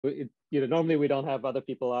normally we don't have other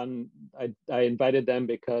people on. I invited them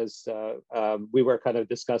because we were kind of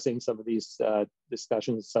discussing some of these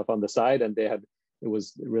discussions and stuff on the side, and it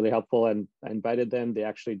was really helpful, and I invited them. They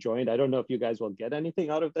actually joined. I don't know if you guys will get anything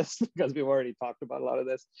out of this because we've already talked about a lot of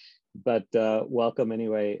this, but welcome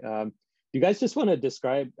anyway. You guys just want to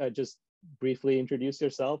describe, just briefly introduce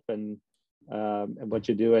yourself and what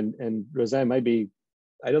you do, and Rosanne might be,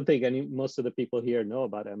 I don't think most of the people here know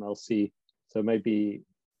about MLC, so it might be,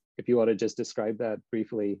 if you want to just describe that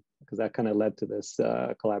briefly, because that kind of led to this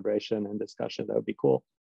collaboration and discussion, that would be cool.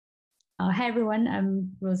 Hi everyone,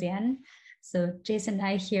 I'm Rosanne. So Jason and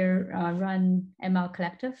I here run ML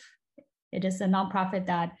Collective. It is a nonprofit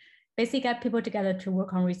that basically get people together to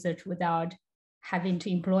work on research without having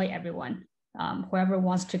to employ everyone. Whoever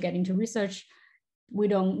wants to get into research, we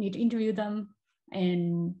don't need to interview them.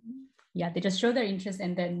 And yeah, they just show their interest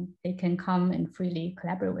and then they can come and freely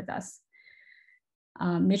collaborate with us.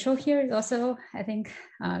 Mitchell here is also, I think,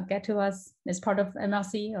 get to us as part of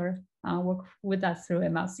MLC or work with us through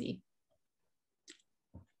MLC.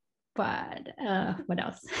 But what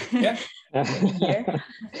else? Yeah.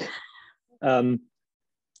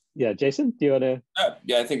 Yeah, Jason, do you want to?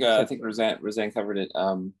 Yeah, I think Rosanne covered it.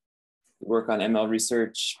 We work on ML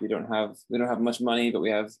research. We don't have much money, but we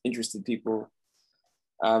have interested people.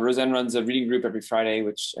 Rosanne runs a reading group every Friday,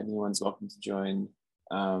 which anyone's welcome to join.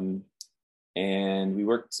 And we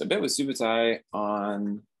worked a bit with Subutai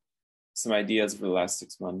on some ideas over the last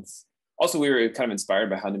 6 months. Also, we were kind of inspired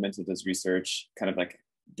by how Numenta does research, kind of like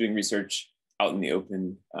doing research out in the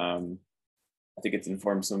open. I think it's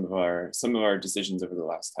informed some of our decisions over the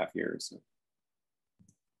last half year or so.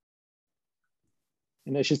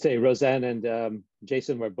 And I should say, Rosanne and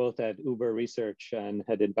Jason were both at Uber Research and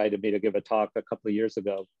had invited me to give a talk a couple of years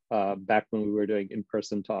ago, back when we were doing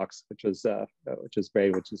in-person talks, which was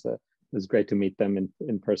great. It was great to meet them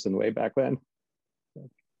in person way back then.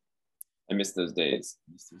 I miss those days.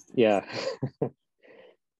 Yeah.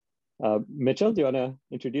 Mitchell, do you want to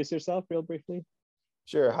introduce yourself real briefly?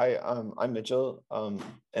 Sure. Hi, I'm Mitchell,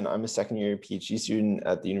 and I'm a second-year PhD student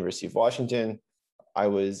at the University of Washington. I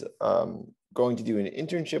was going to do an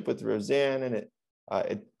internship with Rosanne, and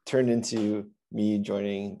it turned into me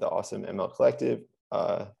joining the awesome ML Collective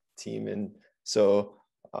team. And so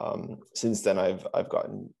since then, I've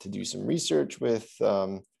gotten to do some research with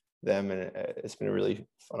them, and it's been a really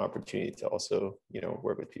fun opportunity to also,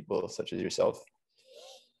 work with people such as yourself.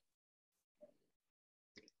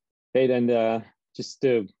 Great, and just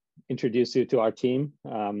to introduce you to our team,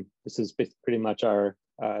 this is pretty much our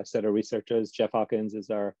set of researchers. Jeff Hawkins is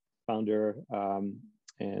our founder,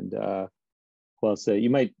 and who else? I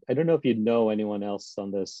don't know if you know anyone else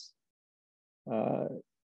on this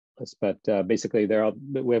list, but basically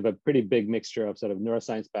we have a pretty big mixture of sort of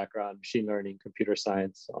neuroscience background, machine learning, computer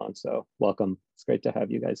science, so on. So welcome. It's great to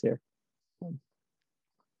have you guys here.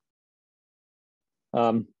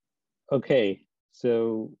 Okay,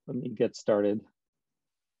 so let me get started.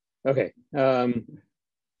 Okay,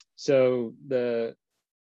 so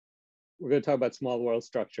we're going to talk about small world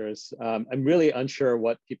structures. I'm really unsure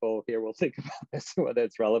what people here will think about this, whether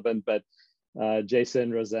it's relevant, but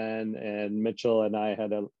Jason, Rosanne, and Mitchell and I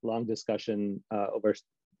had a long discussion over,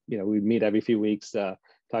 we meet every few weeks, talking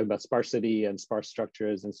about sparsity and sparse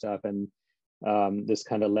structures and stuff. And this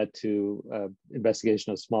kind of led to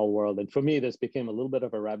investigation of small world. And for me, this became a little bit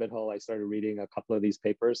of a rabbit hole. I started reading a couple of these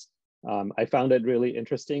papers. I found it really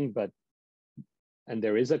interesting, and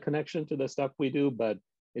there is a connection to the stuff we do, but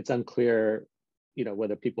it's unclear,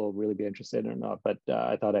 whether people will really be interested or not. But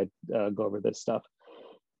I thought I'd go over this stuff.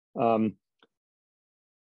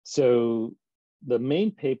 So the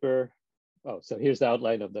main paper, so here's the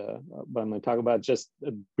outline of what I'm going to talk about, just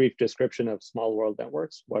a brief description of small world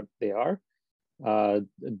networks, what they are,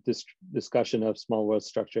 this discussion of small world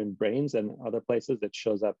structure in brains and other places that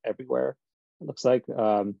shows up everywhere, it looks like.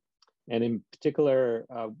 And in particular,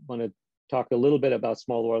 I want to talk a little bit about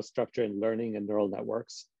small world structure in learning and neural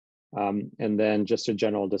networks, and then just a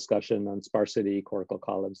general discussion on sparsity, cortical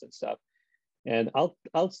columns, and stuff. And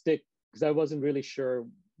I'll stick, because I wasn't really sure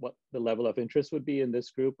what the level of interest would be in this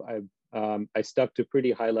group. I stuck to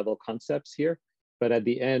pretty high level concepts here, but at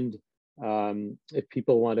the end, if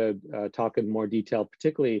people want to talk in more detail,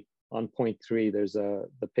 particularly on point 3, there's the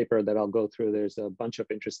paper that I'll go through. There's a bunch of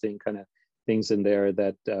interesting kind of things in there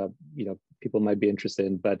that people might be interested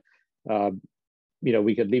in, but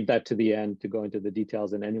we could leave that to the end to go into the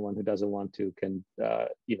details, and anyone who doesn't want to can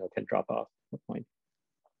drop off the point.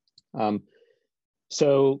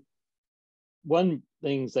 So one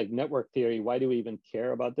thing's like network theory. Why do we even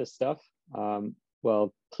care about this stuff?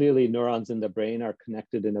 Well, clearly neurons in the brain are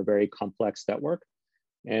connected in a very complex network.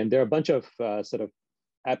 And there are a bunch of sort of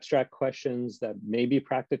abstract questions that may be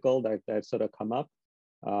practical that sort of come up.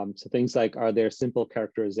 So things like, are there simple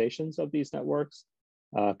characterizations of these networks?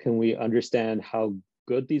 Can we understand how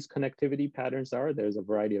good these connectivity patterns are? There's a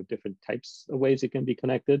variety of different types of ways it can be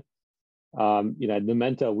connected. You know, at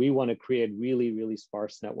Numenta, we want to create really, really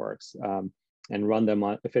sparse networks and run them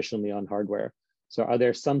efficiently on hardware. So are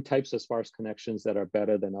there some types of sparse connections that are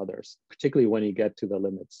better than others, particularly when you get to the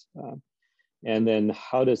limits? And then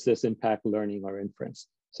how does this impact learning or inference?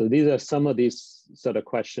 So these are some of these sort of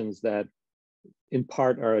questions that in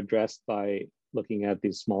part are addressed by looking at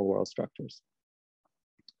these small world structures.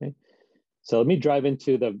 Okay, so let me drive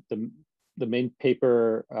into the main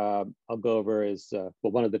paper I'll go over is, well,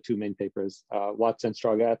 one of the two main papers, Watts and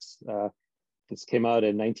Strogatz. This came out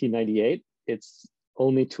in 1998. It's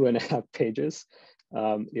only 2.5 pages.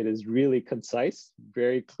 It is really concise,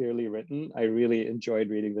 very clearly written. I really enjoyed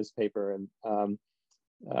reading this paper, and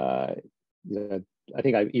I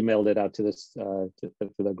think I emailed it out to this to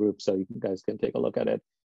the group, so you guys can take a look at it.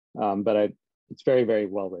 But it's very, very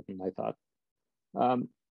well written, I thought.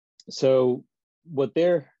 So what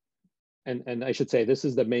they're, and I should say, this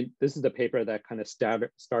is the paper that kind of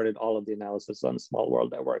started all of the analysis on small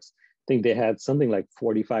world networks. I think they had something like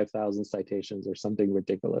 45,000 citations or something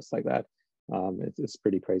ridiculous like that. It's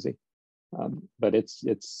pretty crazy, but it's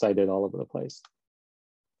cited all over the place.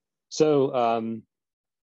 So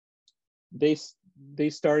they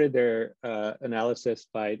started their analysis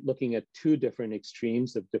by looking at two different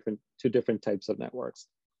extremes of two different types of networks.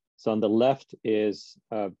 So on the left is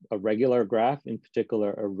a regular graph, in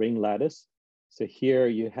particular a ring lattice. So here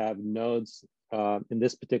you have nodes. In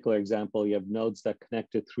this particular example, you have nodes that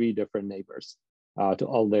connect to 3 different neighbors, to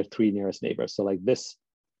all their 3 nearest neighbors. So like this,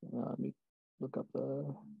 let me look up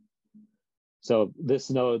the. So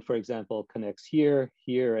this node, for example, connects here,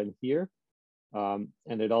 here, and here, and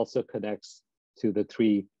it also connects to the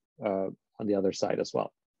 3 on the other side as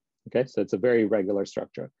well. Okay, so it's a very regular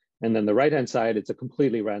structure. And then the right-hand side, it's a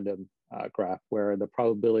completely random graph where the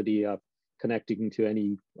probability of connecting to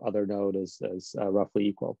any other node is roughly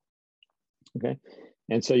equal. Okay,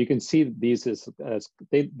 and so you can see these as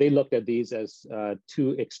they looked at these as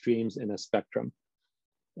 2 extremes in a spectrum.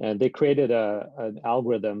 And they created an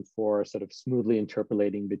algorithm for sort of smoothly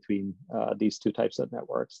interpolating between these 2 types of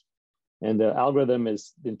networks. And the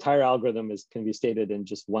entire algorithm can be stated in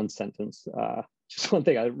just one sentence. Just one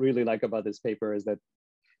thing I really like about this paper is that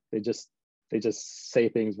they just say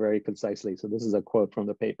things very concisely. So this is a quote from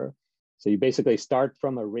the paper. So you basically start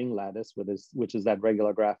from a ring lattice, which is that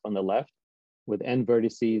regular graph on the left, with n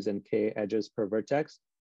vertices and k edges per vertex.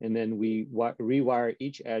 And then we rewire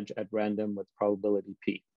each edge at random with probability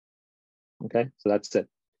p. Okay, so that's it.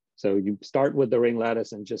 So you start with the ring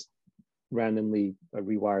lattice and just randomly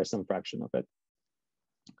rewire some fraction of it.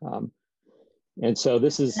 And so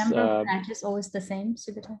this is— the number of edges always the same,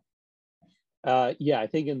 Subutai? Yeah, I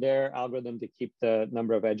think in their algorithm to keep the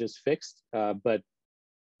number of edges fixed, but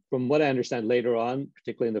from what I understand later on,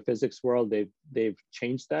 particularly in the physics world, they've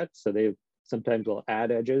changed that. So they sometimes will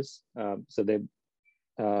add edges. So they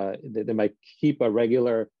might keep a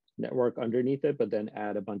regular network underneath it, but then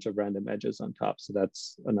add a bunch of random edges on top. So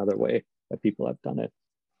that's another way that people have done it.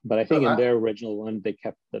 But I think in their original one, they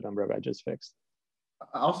kept the number of edges fixed.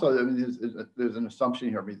 Also, I mean, there's an assumption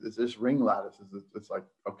here. I mean, this ring lattice it's like,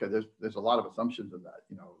 okay, there's a lot of assumptions in that.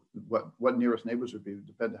 You know, what nearest neighbors would be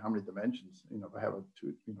depend on how many dimensions. You know, if I have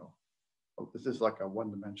this is like a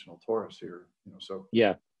one-dimensional torus here. You know, so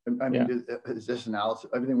yeah. I mean, is this analysis?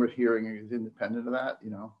 Everything we're hearing is independent of that. You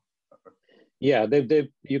know. Yeah,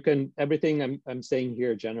 everything I'm saying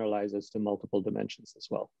here generalizes to multiple dimensions as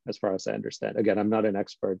well, as far as I understand. Again, I'm not an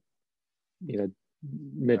expert. You know,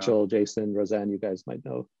 Mitchell, Jason, Rosanne, you guys might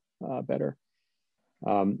know better.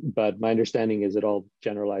 But my understanding is it all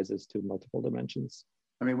generalizes to multiple dimensions.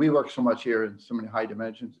 I mean, we work so much here in so many high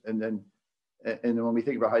dimensions, and then when we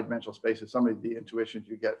think about high dimensional spaces, some of the intuitions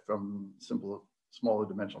you get from smaller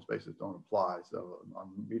dimensional spaces don't apply. So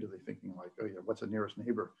I'm immediately thinking like, oh yeah, what's the nearest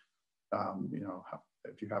neighbor? You know,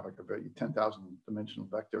 if you have like a very 10,000 dimensional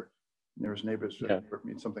vector, nearest neighbors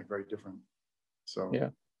means something very different. So yeah.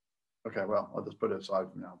 Okay, well, I'll just put it aside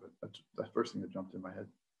for now, but that's the first thing that jumped in my head.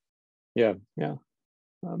 Yeah, yeah.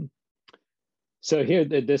 So here,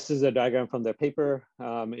 this is a diagram from their paper.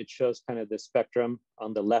 It shows kind of the spectrum.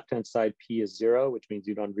 On the left-hand side, P is 0, which means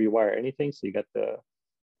you don't rewire anything. So you get the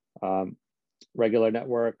regular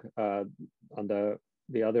network. On the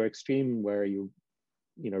other extreme, where you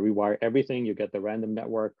rewire everything, you get the random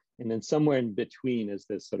network. And then somewhere in between is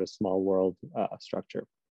this sort of small world structure.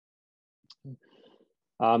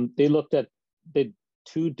 They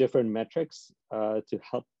two different metrics to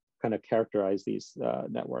help kind of characterize these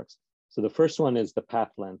networks. So the first one is the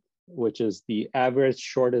path length, which is the average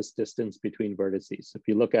shortest distance between vertices. So if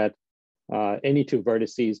you look at any two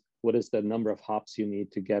vertices, what is the number of hops you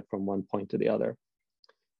need to get from one point to the other?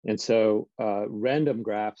 And so random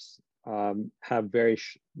graphs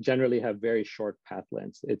generally have very short path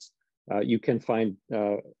lengths. It's you can find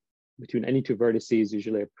between any two vertices,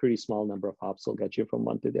 usually a pretty small number of hops will get you from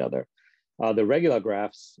one to the other. The regular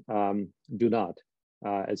graphs do not.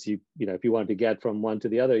 As if you wanted to get from one to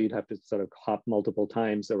the other, you'd have to sort of hop multiple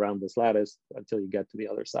times around this lattice until you get to the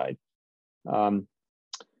other side. And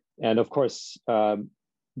of course,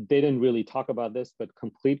 they didn't really talk about this, but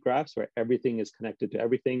complete graphs where everything is connected to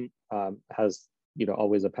everything has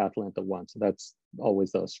always a path length of 1. So that's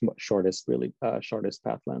always the shortest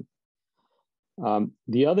path length.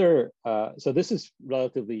 The other, so this is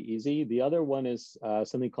relatively easy. The other one is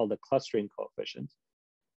something called the clustering coefficient.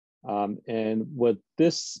 And what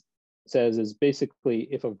this says is basically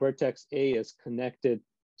if a vertex A is connected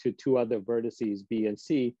to two other vertices B and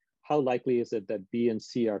C, how likely is it that B and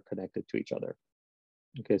C are connected to each other?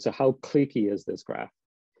 Okay, so how cliquey is this graph?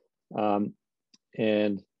 And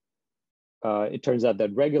it turns out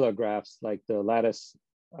that regular graphs like the lattice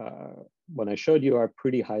when I showed you are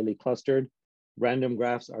pretty highly clustered. Random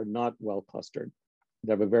graphs are not well clustered.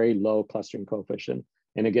 They have a very low clustering coefficient.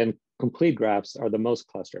 And again, complete graphs are the most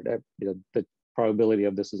clustered. The probability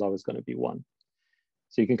of this is always going to be 1.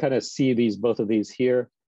 So you can kind of see both of these here.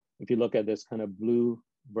 If you look at this kind of blue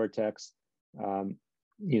vertex,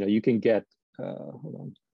 you can get, hold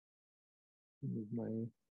on.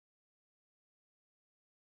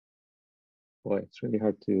 Boy, it's really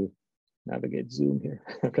hard to navigate Zoom here.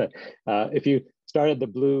 Okay, if you start at the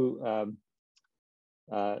blue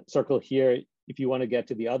circle here, if you want to get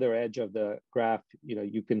to the other edge of the graph,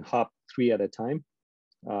 you can hop 3 at a time.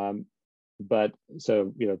 But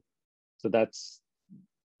so that's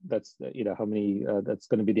how many that's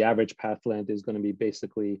going to be the average path length is going to be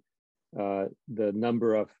basically the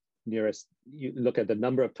number of nearest. You look at the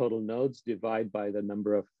number of total nodes divide by the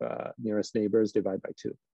number of nearest neighbors divide by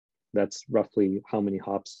 2. That's roughly how many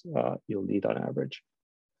hops you'll need on average.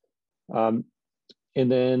 And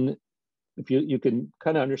then if you can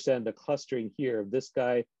kind of understand the clustering here, this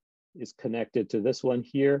guy is connected to this one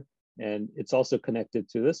here, and it's also connected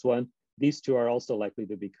to this one. These two are also likely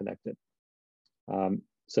to be connected.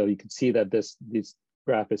 So you can see that this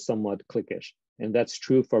graph is somewhat cliquish, and that's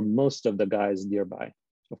true for most of the guys nearby.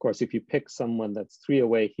 Of course, if you pick someone that's 3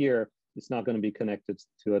 away here, it's not going to be connected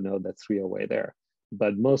to a node that's 3 away there.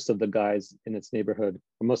 But most of the guys in its neighborhood,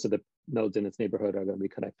 or most of the nodes in its neighborhood are going to be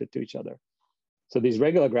connected to each other. So these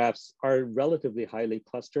regular graphs are relatively highly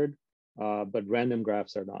clustered, but random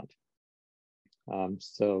graphs are not. Let's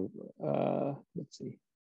see.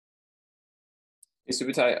 Hey,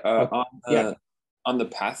 Subutai, on the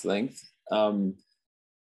path length,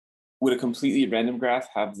 would a completely random graph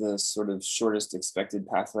have the sort of shortest expected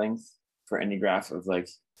path length for any graph of like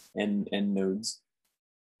n nodes?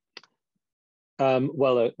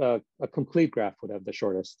 Well, a complete graph would have the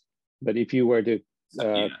shortest, but if you were to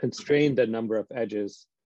constrain the number of edges,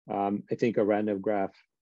 I think a random graph,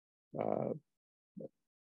 for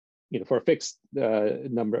a fixed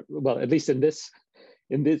number, well, at least in this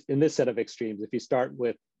set of extremes, if you start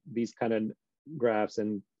with these kind of graphs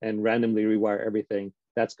and randomly rewire everything,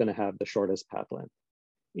 that's going to have the shortest path length.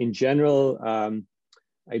 In general,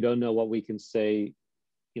 I don't know what we can say.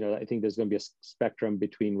 I think there's going to be a spectrum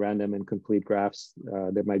between random and complete graphs.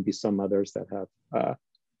 There might be some others that have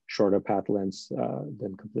shorter path lengths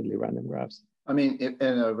than completely random graphs. I mean,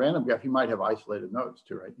 in a random graph, you might have isolated nodes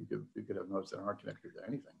too, right? You could have nodes that aren't connected to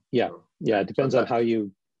anything. Yeah, so, it depends on how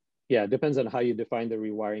you, depends on how you define the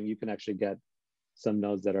rewiring. You can actually get some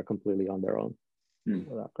nodes that are completely on their own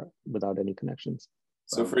without any connections.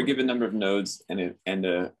 So for a given number of nodes and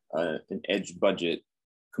an edge budget,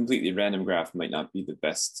 completely random graph might not be the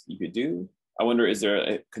best you could do. I wonder, is there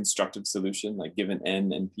a constructive solution, like given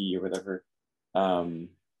n and p or whatever,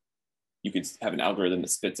 you could have an algorithm that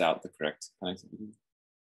spits out the correct connectivity?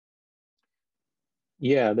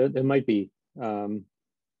 Yeah, there might be. I'm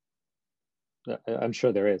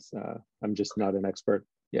sure there is. I'm just not an expert.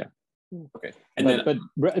 Yeah. Okay. And but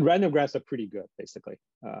random graphs are pretty good, basically.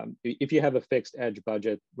 If you have a fixed edge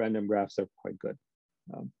budget, random graphs are quite good.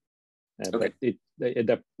 Okay.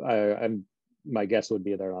 But my guess would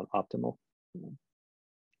be they're not optimal.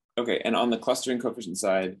 Okay, and on the clustering coefficient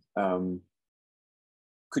side,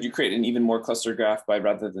 could you create an even more clustered graph by,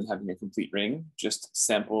 rather than having a complete ring, just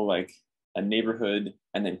sample like a neighborhood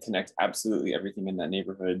and then connect absolutely everything in that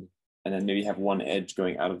neighborhood, and then maybe have one edge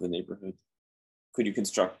going out of the neighborhood? could you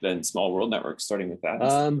construct then small world networks starting with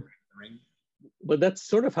that? But that's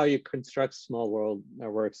sort of how you construct small world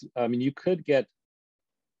networks. I mean, you could get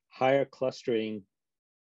higher clustering.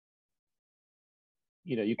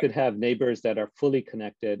 You could have neighbors that are fully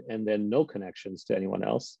connected and then no connections to anyone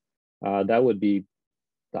else. That would be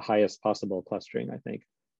the highest possible clustering, I think.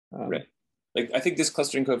 Right. Like, I think this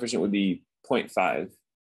clustering coefficient would be 0.5,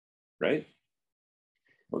 right?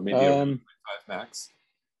 Or maybe 0.5 max.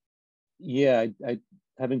 Yeah, I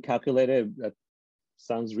haven't calculated. That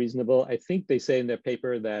sounds reasonable. I think they say in their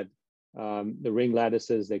paper that the ring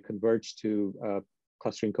lattices, they converge to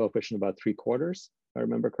clustering coefficient about 3/4, if I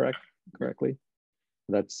remember correctly.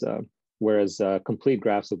 That's whereas complete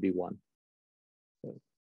graphs would be 1. So.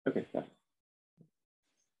 Okay. Yeah.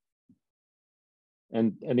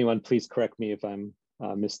 And anyone, please correct me if I'm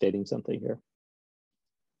misstating something here.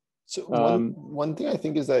 So one thing I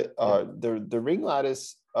think is that the ring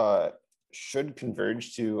lattice should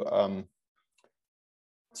converge to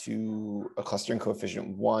a clustering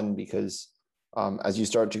coefficient 1, because as you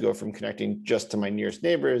start to go from connecting just to my nearest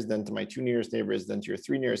neighbors, then to my 2 nearest neighbors, then to your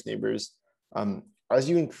 3 nearest neighbors, as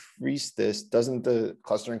you increase this, doesn't the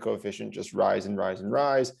clustering coefficient just rise and rise and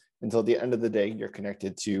rise until at the end of the day you're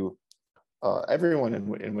connected to everyone,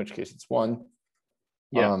 in which case it's 1.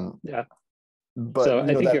 Yeah. Yeah. But so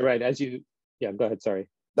I think you're right. Yeah, go ahead. Sorry.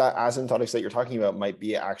 That asymptotics that you're talking about might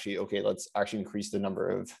be actually, okay, let's actually increase the number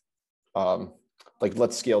of,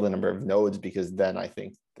 let's scale the number of nodes, because then I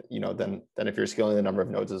think, then if you're scaling the number of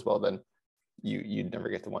nodes as well, then you'd never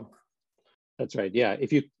get to 1. That's right. Yeah.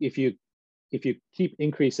 If you keep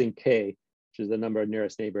increasing k, which is the number of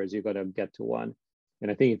nearest neighbors, you're going to get to 1. And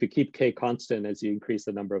I think if you keep k constant as you increase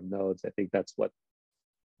the number of nodes, I think that's what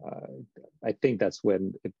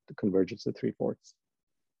when it converges to 3/4.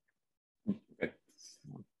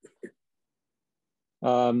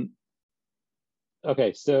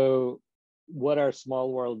 Okay, so what are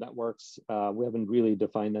small world networks? We haven't really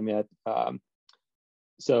defined them yet.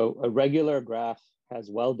 So a regular graph has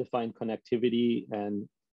well-defined connectivity and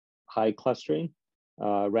high clustering.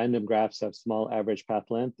 Random graphs have small average path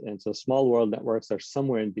length. And so small world networks are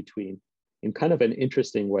somewhere in between in kind of an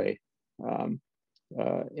interesting way.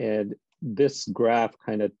 And this graph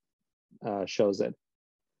kind of shows it.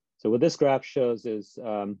 So what this graph shows is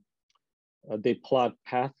they plot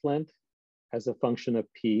path length as a function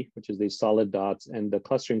of P, which is these solid dots, and the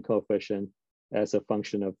clustering coefficient as a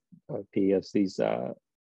function of P as these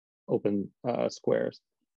open squares.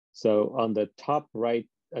 So on the top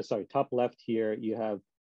left here, you have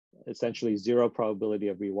essentially 0 probability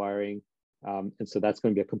of rewiring. And so that's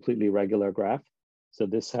going to be a completely regular graph. So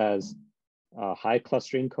this has a high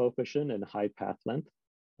clustering coefficient and high path length.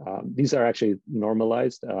 These are actually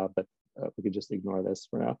normalized, but we can just ignore this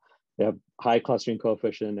for now. They have high clustering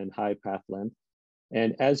coefficient and high path length.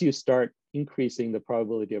 And as you start increasing the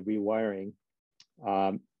probability of rewiring,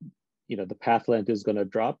 the path length is going to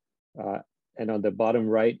drop. And on the bottom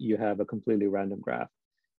right, you have a completely random graph.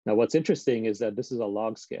 Now, what's interesting is that this is a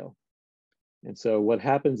log scale. And so what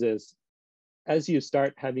happens is, as you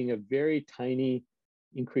start having a very tiny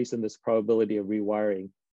increase in this probability of rewiring,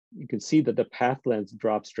 you can see that the path length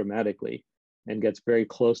drops dramatically and gets very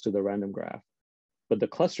close to the random graph. But the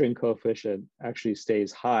clustering coefficient actually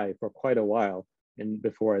stays high for quite a while and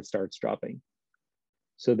before it starts dropping.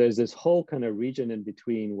 So there's this whole kind of region in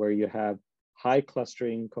between where you have high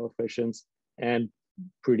clustering coefficients and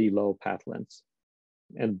pretty low path lengths.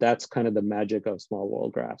 And that's kind of the magic of small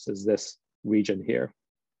world graphs, is this region here.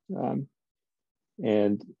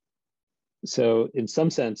 And so in some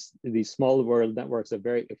sense, these small world networks are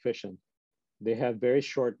very efficient. They have very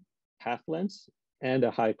short path lengths and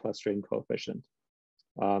a high clustering coefficient.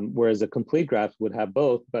 Whereas a complete graph would have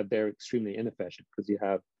both, but they're extremely inefficient because you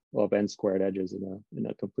have of n squared edges in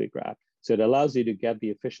a complete graph. So it allows you to get the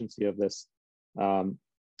efficiency of this very,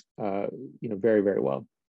 very well.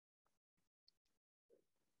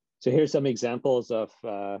 So here's some examples of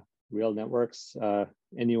real networks.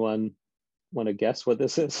 Anyone want to guess what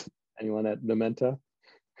this is? Anyone at Numenta?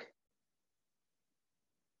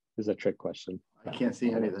 This is a trick question. I can't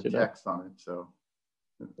see any of the text on it, so.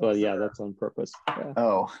 Well, yeah, that's on purpose. Yeah.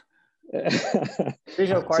 Oh.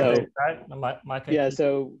 Visual cortex, right? Yeah,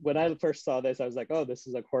 so when I first saw this, I was like, oh, this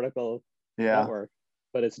is a cortical network,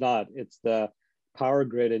 but it's not. It's the power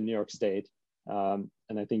grid in New York State. And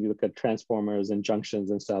I think you look at transformers and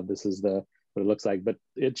junctions and stuff, this is what it looks like, but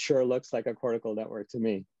it sure looks like a cortical network to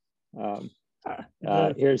me. I'm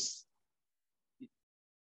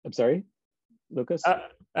sorry, Lucas?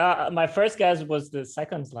 My first guess was the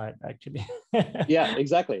second slide, actually. Yeah,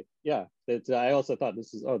 exactly. Yeah, I also thought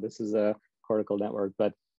this is a cortical network,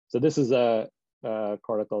 but so this is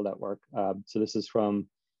cortical network. So this is from,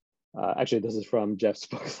 actually, this is from Jeff's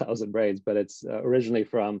book, Thousand Brains, but it's originally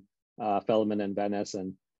from Feldman and Van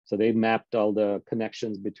Essen. So they mapped all the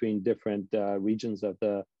connections between different regions of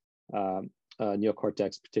the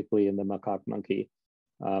neocortex, particularly in the macaque monkey.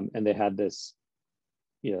 And they had this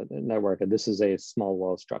network, and this is a small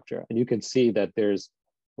world structure. And you can see that there's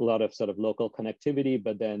a lot of sort of local connectivity,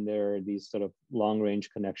 but then there are these sort of long range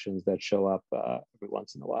connections that show up every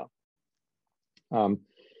once in a while.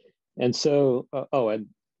 And so,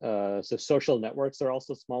 so social networks are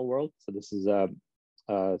also small world. So this is a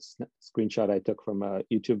screenshot I took from a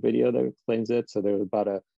YouTube video that explains it. So there are about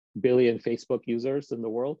 1 billion Facebook users in the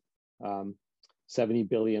world, 70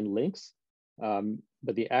 billion links.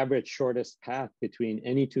 But the average shortest path between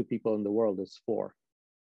any two people in the world is 4.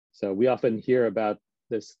 So we often hear about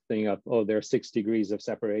this thing of, oh, there are 6 degrees of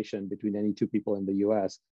separation between any two people in the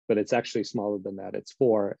US, but it's actually smaller than that. It's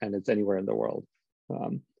 4, and it's anywhere in the world.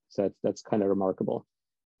 So that's kind of remarkable.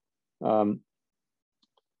 So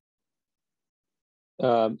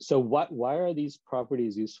why are these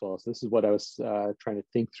properties useful? So this is what I was trying to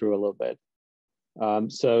think through a little bit.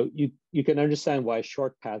 So you can understand why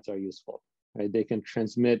short paths are useful, right? They can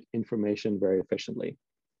transmit information very efficiently.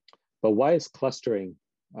 But why is clustering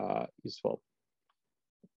useful?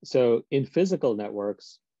 So in physical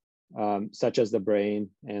networks, such as the brain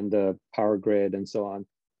and the power grid and so on,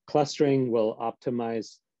 clustering will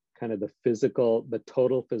optimize kind of the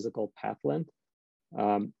total physical path length.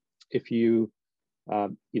 If if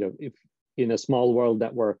in a small world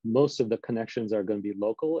network, most of the connections are going to be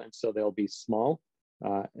local, and so they'll be small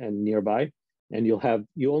and nearby, and you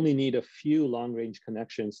only need a few long range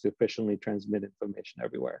connections to efficiently transmit information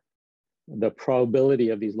everywhere. The probability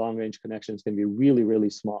of these long range connections can be really,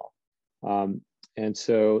 really small. And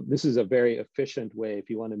so this is a very efficient way if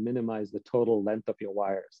you want to minimize the total length of your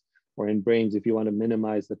wires, or in brains, if you want to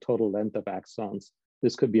minimize the total length of axons,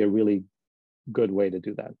 this could be a really good way to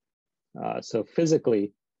do that. So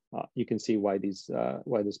physically, you can see why this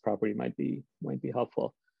property might be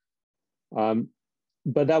helpful.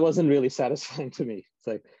 But that wasn't really satisfying to me. It's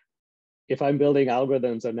like, if I'm building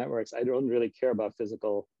algorithms or networks, I don't really care about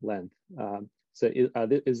physical length. So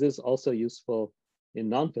is this also useful in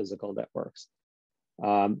non-physical networks?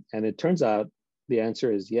 And it turns out the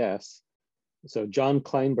answer is yes. So Jon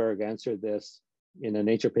Kleinberg answered this in a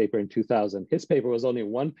Nature paper in 2000. His paper was only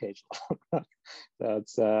 1 page long. So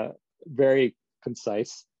it's very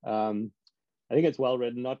concise. I think it's well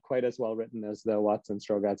written, not quite as well written as the Watts and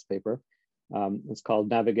Strogatz paper. It's called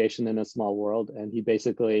Navigation in a Small World. And he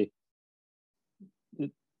basically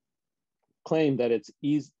claimed that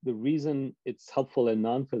the reason it's helpful in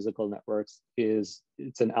non-physical networks is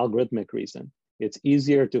it's an algorithmic reason. It's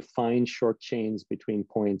easier to find short chains between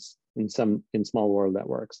points in small world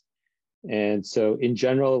networks. And so in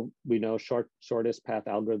general, we know shortest path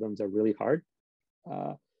algorithms are really hard,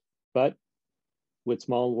 but with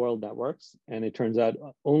small world networks, and it turns out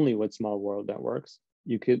only with small world networks,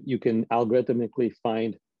 you can algorithmically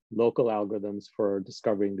find local algorithms for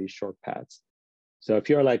discovering these short paths. So if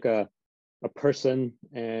you're like a person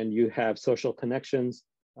and you have social connections,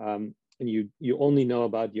 and you only know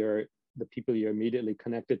about the people you're immediately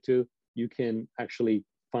connected to, you can actually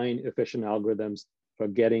find efficient algorithms for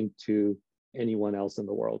getting to anyone else in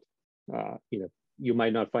the world. You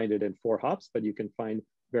might not find it in 4 hops, but you can find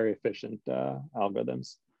very efficient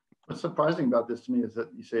algorithms. What's surprising about this to me is that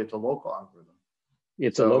you say it's a local algorithm.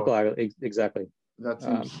 It's a local algorithm, exactly. That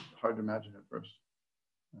seems hard to imagine at first.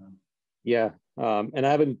 Yeah, and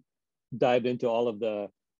I haven't dived into all of the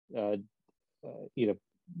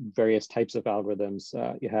various types of algorithms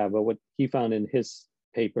you have, but what he found in his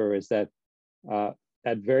paper is that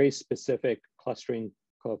at very specific clustering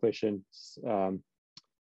coefficients,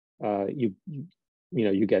 you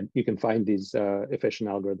can find these efficient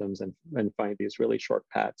algorithms and find these really short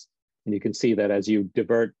paths. And you can see that as you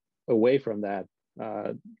divert away from that,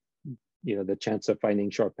 the chance of finding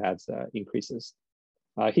short paths increases.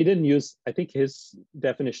 He didn't use, I think his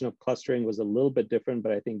definition of clustering was a little bit different,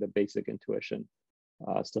 but I think the basic intuition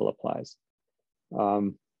still applies.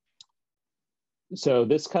 So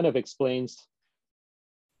this kind of explains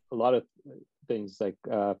a lot of things, like,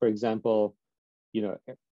 for example,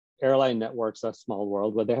 airline networks are small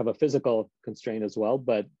world, but they have a physical constraint as well,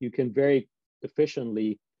 but you can very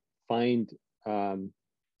efficiently find,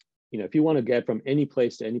 if you want to get from any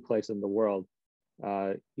place to any place in the world,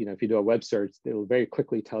 if you do a web search, it will very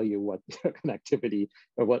quickly tell you what connectivity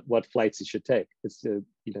or what flights you should take. It's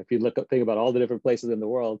if you think about all the different places in the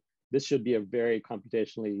world, this should be a very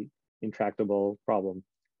computationally intractable problem.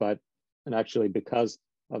 And actually, because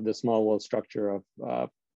of the small world structure of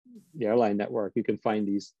the airline network, you can find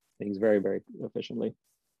these things very, very efficiently.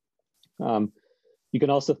 You can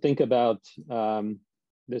also think about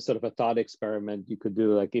this sort of a thought experiment you could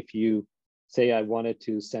do. Like if you say I wanted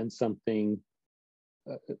to send something,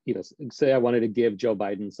 say I wanted to give Joe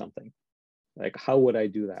Biden something, like how would I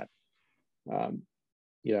do that? I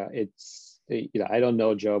don't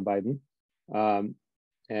know Joe Biden.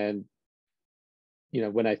 And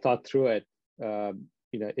when I thought through it,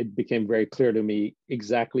 it became very clear to me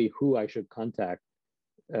exactly who I should contact,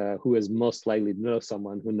 who is most likely to know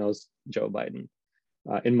someone who knows Joe Biden.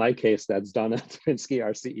 In my case, that's Donna Twinsky,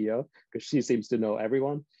 our CEO, because she seems to know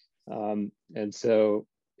everyone. And so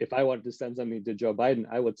if I wanted to send something to Joe Biden,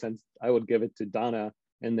 I would give it to Donna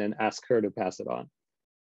and then ask her to pass it on.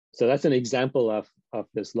 So that's an example of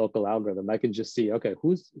this local algorithm. I can just see, okay,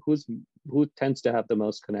 who tends to have the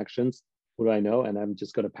most connections? Who do I know? And I'm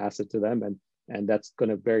just going to pass it to them, and that's going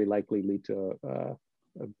to very likely lead to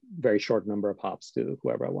a very short number of hops to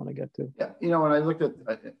whoever I want to get to. Yeah, when I looked at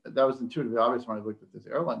that was intuitively obvious when I looked at this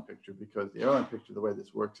airline picture, because the airline picture, the way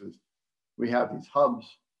this works is we have these hubs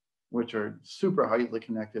which are super highly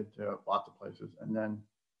connected to lots of places, and then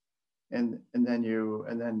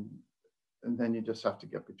you just have to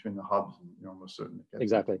get between the hubs, and you're almost certain to get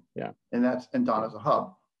exactly them. Yeah. And Donna's a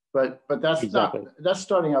hub, but that's exactly. That's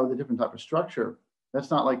starting out with a different type of structure. That's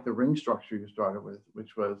not like the ring structure you started with,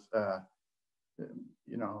 which was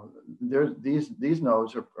there's these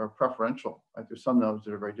nodes are preferential. Like there's some nodes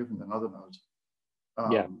that are very different than other nodes.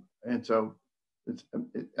 And so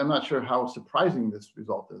I'm not sure how surprising this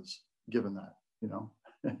result is, given that.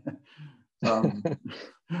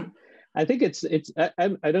 I think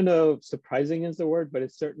I don't know if surprising is the word, but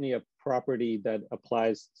it's certainly a property that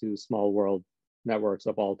applies to small world networks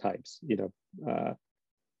of all types. That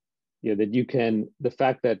the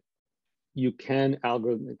fact that you can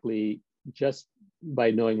algorithmically, just by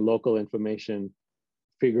knowing local information,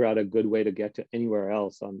 figure out a good way to get to anywhere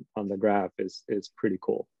else on the graph is pretty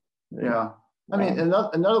cool. Yeah. I mean,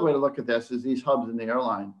 another way to look at this is these hubs in the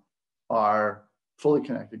airline are fully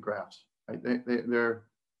connected graphs. Right? They're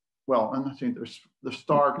well, I'm not saying they're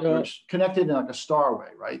connected in like a star way,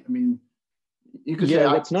 right? I mean, you could say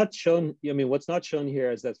what's not shown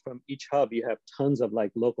here is that from each hub you have tons of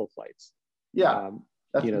like local flights. Yeah.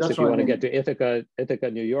 So if you want to get to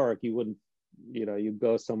Ithaca, New York, you wouldn't, you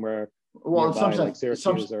go somewhere. Well, in some like sense,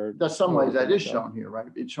 Syracuse that's some ways that is shown here, right?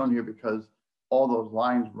 It's shown here because all those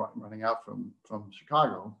lines running out from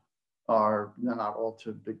Chicago they're not all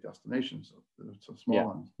to big destinations, so small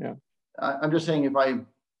ones. Yeah. I'm just saying,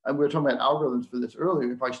 we were talking about algorithms for this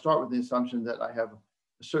earlier. If I start with the assumption that I have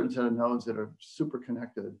a certain set of nodes that are super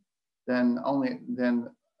connected, then only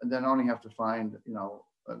have to find,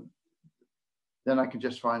 then I could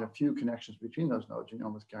just find a few connections between those nodes, and you're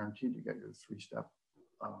almost guaranteed to get your 3-step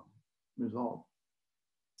result,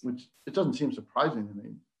 which it doesn't seem surprising to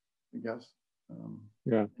me, I guess. You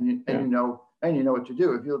know what to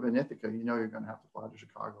do. If you live in Ithaca, you're going to have to fly to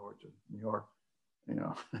Chicago or to New York,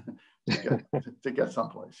 to get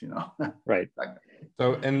someplace, Right.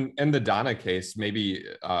 So in the Donna case, maybe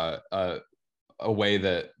a way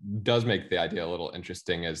that does make the idea a little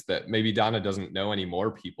interesting is that maybe Donna doesn't know any more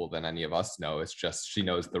people than any of us know. It's just she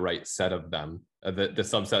knows the right set of them.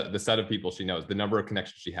 The set of people she knows. The number of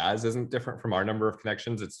connections she has isn't different from our number of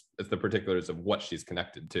connections. It's the particulars of what she's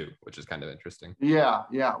connected to, which is kind of interesting. Yeah.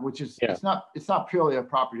 Which is it's not purely a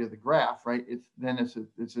property of the graph, right?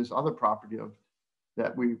 It's this other property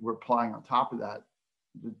that we were applying on top of that.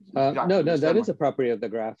 No, that is a property of the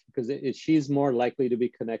graph, because she's more likely to be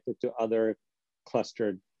connected to other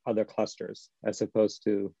clusters as opposed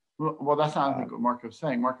to. Well, that's not I think what Marco's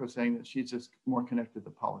saying. Marco's saying that she's just more connected to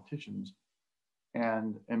politicians,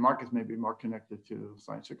 and Marcus may be more connected to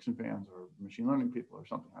science fiction fans or machine learning people or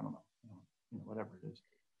something. I don't know, whatever it is.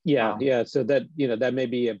 Yeah. So that that may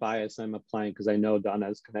be a bias I'm applying because I know Donna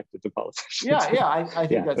is connected to politicians. I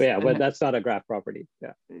think that's but that's not a graph property.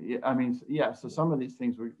 Yeah. I mean, So some of these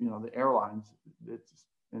things were, the airlines,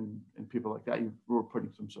 and people like that, we're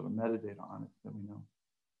putting some sort of metadata on it that we know.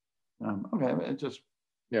 Okay, it just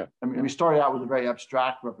I mean, we started out with a very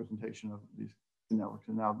abstract representation of these networks,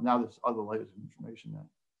 and now there's other layers of information there.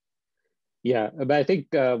 Yeah, but I think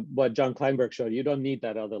what Jon Kleinberg showed, you don't need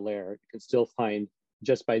that other layer. You can still find,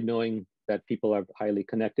 just by knowing that people are highly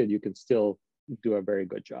connected, you can still do a very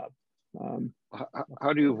good job.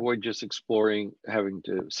 How do you avoid just exploring, having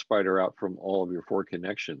to spider out from all of your 4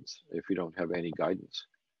 connections if you don't have any guidance?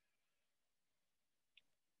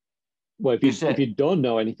 Well, if you don't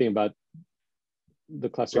know anything about the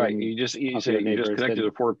clustering, right? You just connected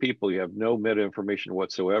to 4 people. You have no meta information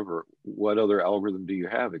whatsoever. What other algorithm do you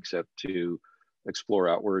have except to explore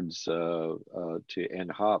outwards to n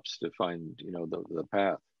hops to find, you know, the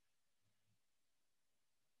path.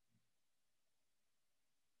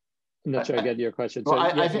 I'm not sure I get your question. Well,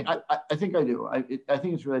 So, I think I do. I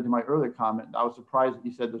think it's related to my earlier comment. I was surprised that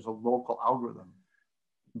you said there's a local algorithm,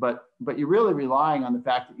 but you're really relying on the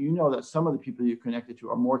fact that you know that some of the people you're connected to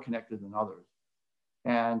are more connected than others,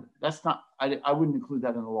 and that's not. I wouldn't include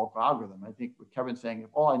that in the local algorithm. I think what Kevin's saying, if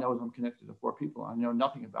all I know is I'm connected to 4 people, I know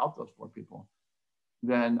nothing about those 4 people,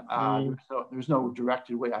 then there's no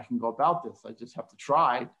directed way I can go about this. I just have to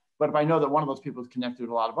try. But if I know that one of those people is connected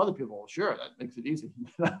to a lot of other people, well, sure, that makes it easy.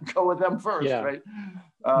 Go with them first, yeah. right?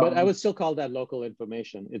 But I would still call that local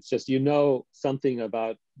information. It's just, you know something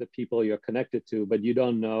about the people you're connected to, but you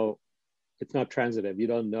don't know, it's not transitive. You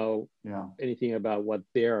don't know anything about what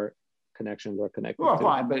their connections are connected to.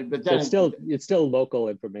 Fine, but then so it's still local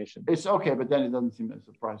information. It's okay, but then it doesn't seem as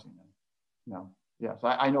surprising then. No, yeah. So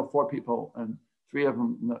I know 4 people, and 3 of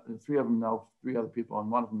them know 3 other people,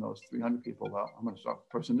 and 1 of them knows 300 people. Well, I'm going to start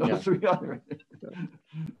person knows 300.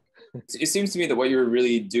 It seems to me that what you're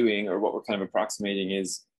really doing, or what we're kind of approximating,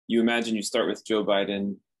 is you imagine you start with Joe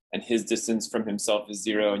Biden and his distance from himself is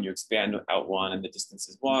 0, and you expand out 1 and the distance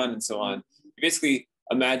is 1 and so on. You basically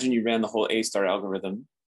imagine you ran the whole A-star algorithm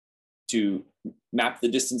to map the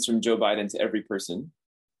distance from Joe Biden to every person.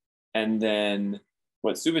 And then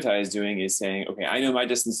what Subutai is doing is saying, okay, I know my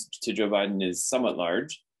distance to Joe Biden is somewhat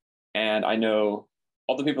large, and I know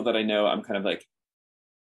all the people that I know, I'm kind of like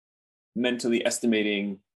mentally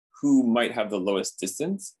estimating who might have the lowest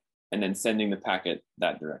distance and then sending the packet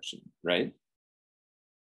that direction, right?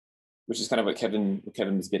 Which is kind of what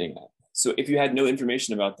Kevin was getting at. So if you had no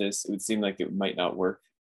information about this, it would seem like it might not work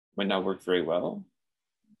very well.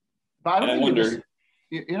 But I wonder,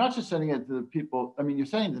 you're not just sending it to the people. I mean, you're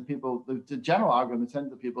sending it to the people, the general algorithm is sending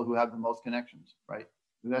to the people who have the most connections, right?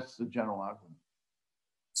 That's the general algorithm.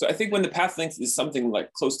 So I think when the path length is something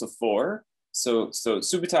like close to 4, so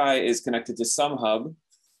Subutai is connected to some hub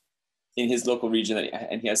in his local region,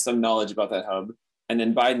 and he has some knowledge about that hub. And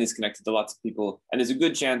then Biden is connected to lots of people, and there's a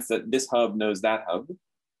good chance that this hub knows that hub.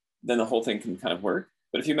 Then the whole thing can kind of work.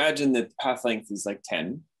 But if you imagine that path length is like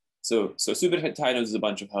 10, so Subutai knows a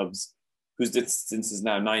bunch of hubs whose distance is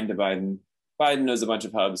now 9 to Biden. Biden knows a bunch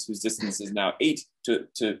of hubs whose distance is now 8 to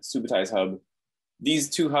Subutai's hub.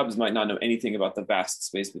 These 2 hubs might not know anything about the vast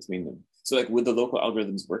space between them. So like, would the local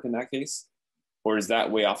algorithms work in that case? Or is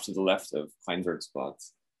that way off to the left of Kleinberg's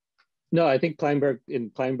plots? No, I think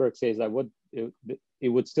Kleinberg says that it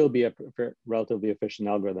would still be a relatively efficient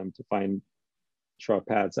algorithm to find short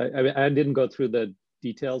paths. I didn't go through the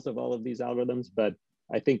details of all of these algorithms, but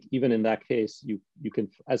I think even in that case, you can,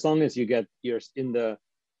 as long as you're in the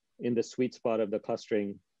sweet spot of the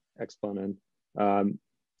clustering exponent,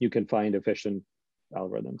 you can find efficient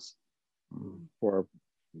algorithms. For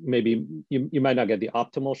maybe you might not get the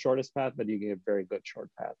optimal shortest path, but you can get very good short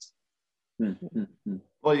paths.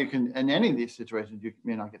 Well, you can, in any of these situations, you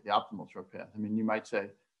may not get the optimal short path. I mean, you might say,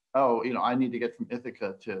 oh, I need to get from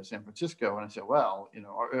Ithaca to San Francisco. And I say, well,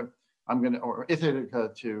 or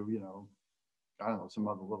Ithaca to, I don't know, some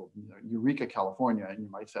other little, Eureka, California. And you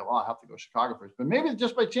might say, well, I'll have to go to Chicago first. But maybe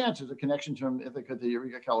just by chance, there's a connection from Ithaca to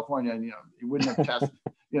Eureka, California. And, you wouldn't have tested,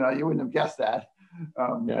 you wouldn't have guessed that.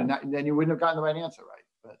 And then you wouldn't have gotten the right answer,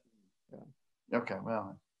 right? But, okay,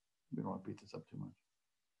 well, we don't want to beat this up too much.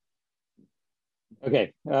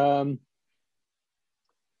 Okay.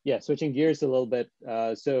 Switching gears a little bit.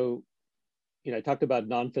 So, I talked about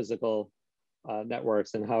non-physical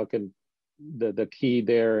networks and how it can, the key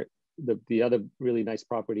there, the other really nice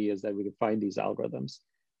property is that we can find these algorithms.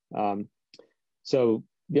 So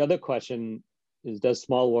the other question is, does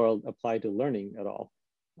small world apply to learning at all?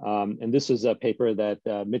 And this is a paper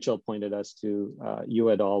that Mitchell pointed us to,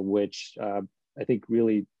 you et al., which I think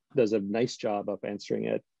really does a nice job of answering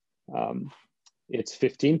it. It's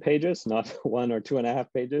 15 pages, not 1 or 2.5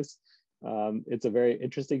 pages. It's a very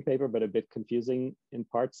interesting paper, but a bit confusing in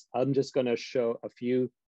parts. I'm just going to show a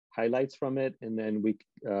few highlights from it, and then we,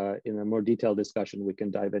 in a more detailed discussion, we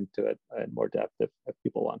can dive into it in more depth if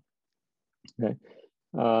people want. Okay.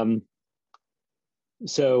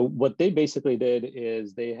 So what they basically did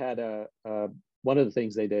is they had one of the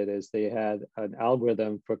things they did is they had an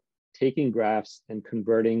algorithm for taking graphs and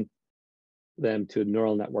converting them to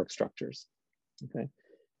neural network structures. Okay,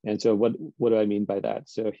 and so what do I mean by that?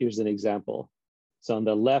 So here's an example. So on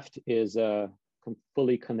the left is a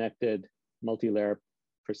fully connected multi-layer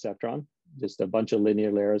perceptron, just a bunch of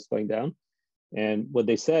linear layers going down. And what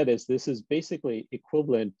they said is this is basically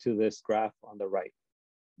equivalent to this graph on the right.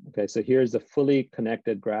 Okay, so here's a fully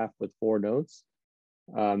connected graph with 4 nodes.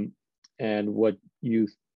 And what you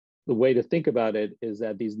the way to think about it is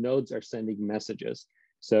that these nodes are sending messages.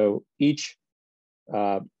 So each,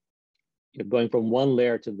 going from one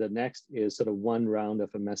layer to the next is sort of one round of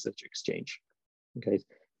a message exchange. Okay,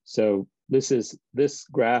 so this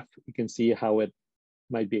graph, you can see how it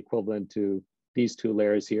might be equivalent to these two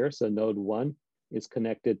layers here. So node 1 is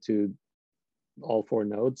connected to all 4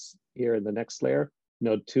 nodes here in the next layer.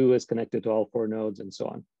 Node 2 is connected to all 4 nodes, and so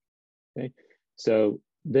on. Okay, so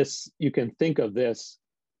this, you can think of this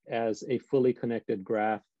as a fully connected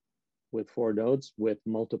graph with 4 nodes with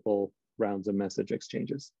multiple rounds of message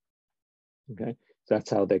exchanges. Okay, so that's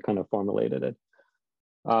how they kind of formulated it.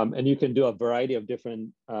 And you can do a variety of different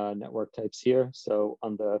network types here. So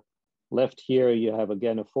on the left here, you have,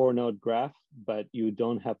 again, a 4-node graph, but you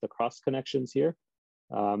don't have the cross connections here.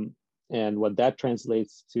 And what that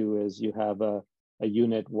translates to is you have a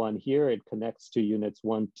unit 1 here. It connects to units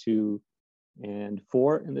 1, 2, and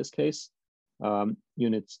 4 in this case.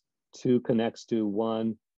 Units 2 connects to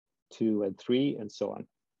 1, 2, and 3, and so on.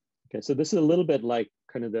 Okay, so this is a little bit like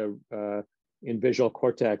kind of the, in visual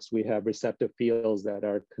cortex, we have receptive fields that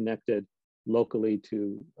are connected locally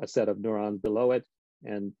to a set of neurons below it,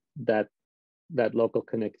 and that local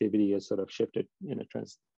connectivity is sort of shifted in a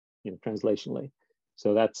translationally.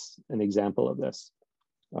 So that's an example of this.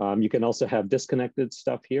 You can also have disconnected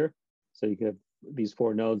stuff here. So you can have these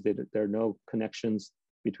 4 nodes, there are no connections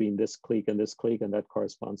between this clique, and that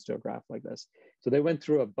corresponds to a graph like this. So they went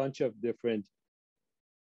through a bunch of different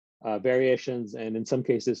variations, and in some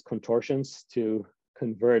cases contortions, to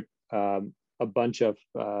convert a bunch of,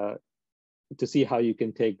 to see how you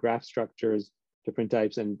can take graph structures, different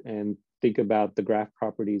types, and think about the graph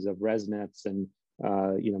properties of ResNets and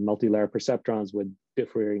multi-layer perceptrons with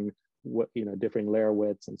differing layer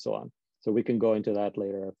widths and so on. So we can go into that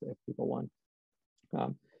later if people want.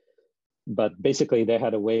 But basically, they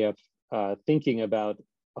had a way of thinking about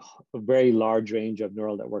a very large range of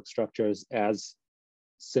neural network structures as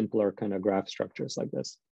simpler kind of graph structures like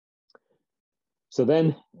this. So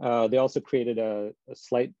then they also created a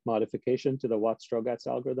slight modification to the Watts Strogatz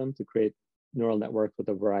algorithm to create neural networks with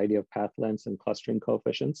a variety of path lengths and clustering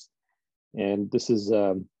coefficients. And this is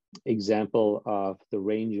an example of the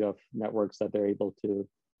range of networks that they're able to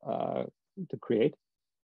create.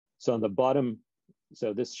 So on the bottom,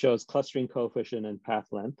 so this shows clustering coefficient and path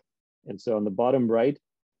length. And so on the bottom right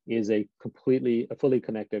is a fully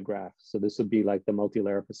connected graph. So this would be like the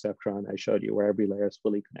multi-layer perceptron I showed you, where every layer is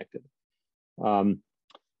fully connected. On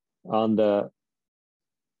the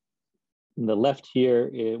left here,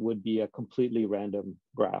 it would be a completely random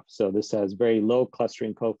graph. So this has very low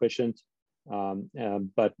clustering coefficient,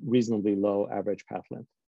 but reasonably low average path length.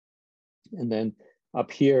 And then up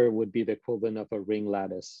here would be the equivalent of a ring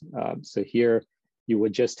lattice. So here you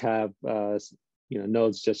would just have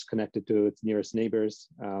nodes just connected to its nearest neighbors,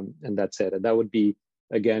 and that's it. And that would be,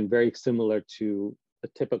 again, very similar to a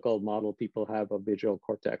typical model people have of visual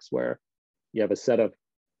cortex, where you have a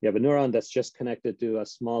neuron that's just connected to a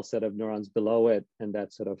small set of neurons below it, and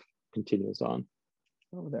that sort of continues on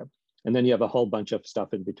over there. And then you have a whole bunch of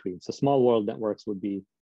stuff in between. So small world networks would be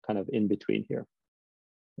kind of in between here.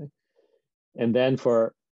 Okay. And then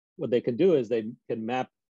for what they can do is they can map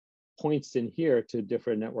points in here to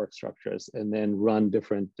different network structures and then run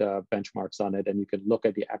different benchmarks on it. And you can look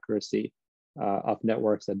at the accuracy of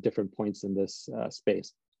networks at different points in this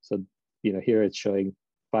space. So, here it's showing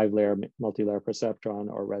 5-layer multi-layer perceptron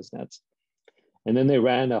or ResNets. And then they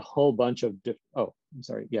ran a whole bunch of they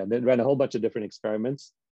ran a whole bunch of different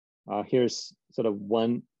experiments. Here's sort of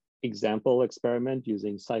one example experiment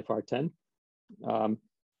using CIFAR-10.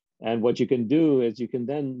 And what you can do is you can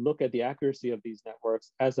then look at the accuracy of these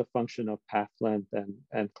networks as a function of path length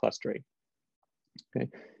and clustering. Okay,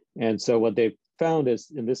 and so what they found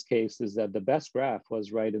is, in this case, is that the best graph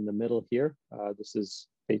was right in the middle here. This is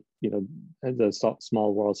the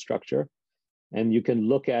small world structure, and you can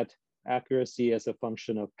look at accuracy as a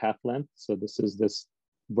function of path length. So this is this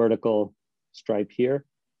vertical stripe here,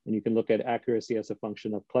 and you can look at accuracy as a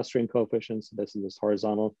function of clustering coefficients. So this is this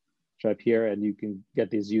horizontal stripe here, and you can get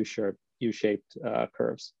these U-shaped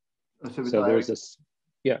curves. So there's this,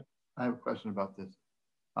 yeah. I have a question about this.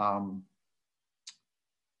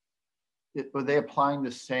 Were they applying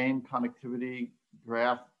the same connectivity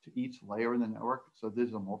graph to each layer in the network? So this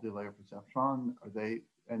is a multi-layer perceptron. They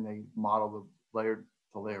model the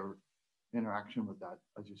layer-to-layer interaction with that,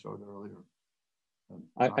 as you showed earlier?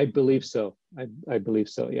 I believe so. I believe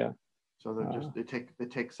so, yeah. So they're they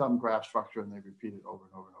take some graph structure and they repeat it over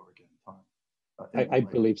and over and over again in time. I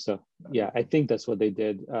believe so. Yeah, I think that's what they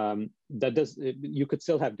did. You could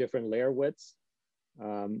still have different layer widths,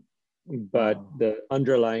 but the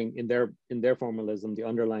underlying, in their formalism, the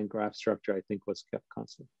underlying graph structure, I think, was kept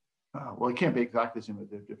constant. Well, it can't be exactly the same, but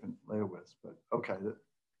they're different layer widths, but okay.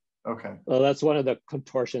 Okay. Well, that's one of the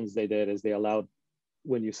contortions they did, is they allowed,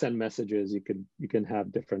 when you send messages, you can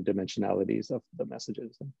have different dimensionalities of the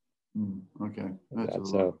messages. Okay.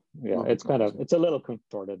 So yeah, it's kind of, it's a little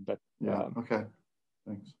contorted, but yeah. Okay.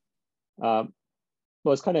 Thanks.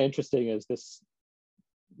 What's kind of interesting is this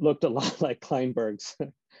looked a lot like Kleinberg's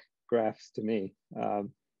graphs to me.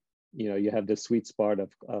 You know, you have this sweet spot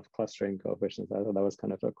of clustering coefficients. I thought that was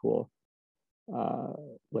kind of a cool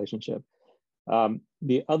relationship.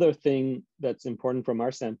 The other thing that's important from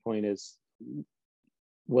our standpoint is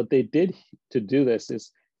what they did to do this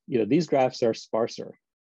is, you know, these graphs are sparser,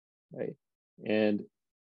 right? And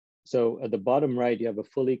so at the bottom right, you have a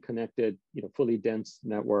fully connected, you know, fully dense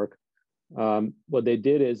network. What they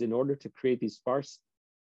did is, in order to create these sparse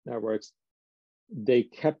networks, they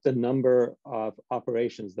kept the number of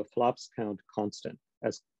operations, the flops count, constant,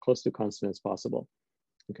 as close to constant as possible.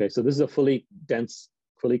 Okay, so this is a fully dense,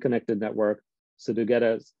 fully connected network. So to get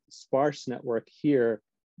a sparse network here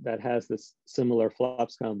that has this similar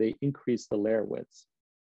flops count, they increase the layer widths.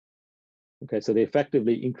 Okay, so they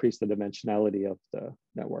effectively increase the dimensionality of the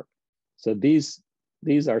network. So these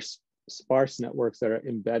are sparse networks that are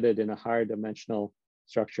embedded in a higher dimensional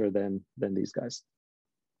structure than these guys.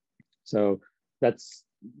 So that's,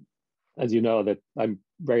 as you know, that I'm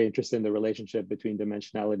very interested in the relationship between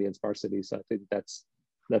dimensionality and sparsity. So I think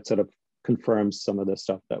that sort of confirms some of the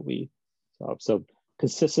stuff that we saw. So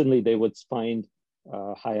consistently, they would find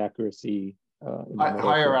high accuracy.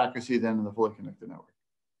 Higher accuracy than in the fully connected network.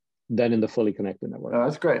 Than in the fully connected network.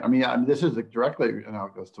 That's great. I mean, this is directly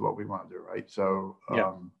analogous to what we want to do, right? So,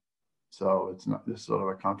 so it's not, this is sort of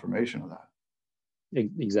a confirmation of that.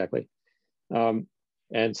 Exactly.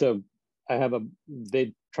 And so I have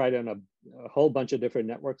they tried on a whole bunch of different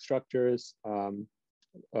network structures.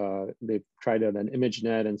 They've tried on an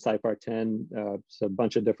ImageNet and Cypher 10, so a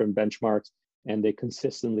bunch of different benchmarks, and they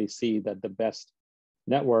consistently see that the best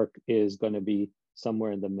network is going to be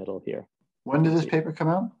somewhere in the middle here. When did this paper come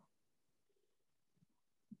out?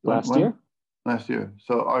 Last year. Last year.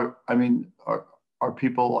 So are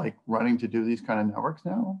people like running to do these kind of networks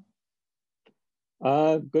now?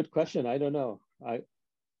 Good question. I don't know.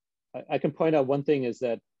 I can point out one thing is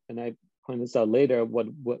that, and I point this out later,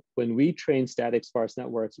 when we train static sparse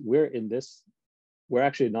networks, we're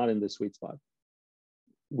actually not in this sweet spot.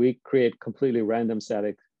 We create completely random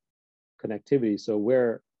static connectivity. So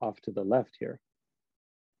we're off to the left here.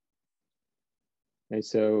 And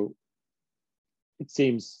so it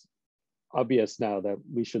seems obvious now that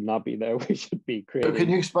we should not be there. We should be creating. Could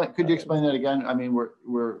you explain that again? I mean,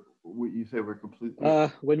 you say we're completely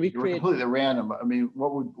completely random. I mean,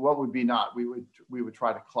 what would be not? We would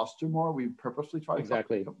try to cluster more. We purposely try to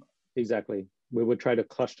exactly. We would try to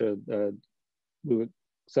cluster. We would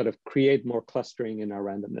sort of create more clustering in our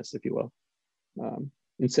randomness, if you will.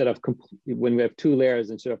 Instead of when we have two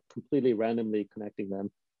layers, instead of completely randomly connecting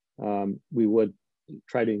them, we would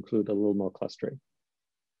try to include a little more clustering.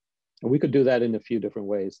 And we could do that in a few different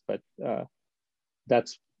ways, but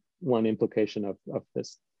that's one implication of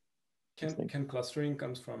this. Can clustering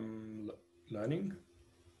comes from learning?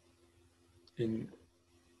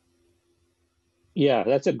 Yeah,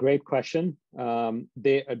 that's a great question.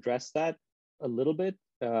 They address that a little bit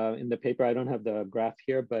in the paper. I don't have the graph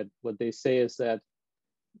here, but what they say is that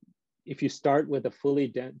if you start with a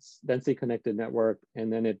fully densely connected network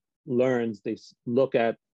and then it learns, they look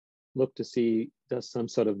to see, does some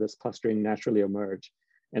sort of this clustering naturally emerge?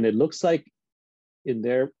 And it looks like in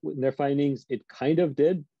their findings, it kind of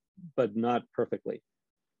did, but not perfectly.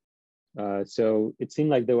 So it seemed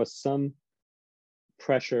like there was some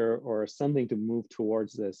pressure or something to move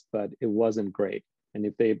towards this, but it wasn't great. And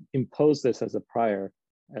if they impose this as a prior,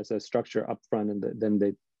 as a structure up front, and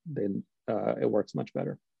then it works much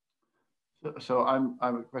better. So I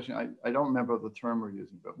have a question. I don't remember the term we're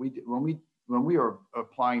using, but when we were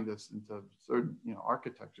applying this into certain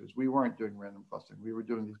architectures, we weren't doing random clustering. We were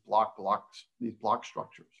doing these block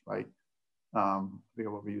structures, right? I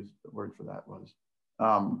forget what we used the word for that was.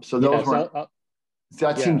 So those weren't.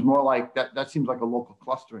 That seems more like that seems like a local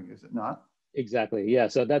clustering, is it not? Exactly. Yeah.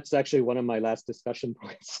 So that's actually one of my last discussion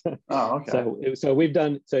points. Oh, okay. So we've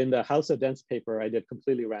done, so in the House of Dense paper, I did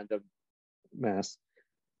completely random mass.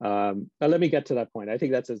 But let me get to that point. I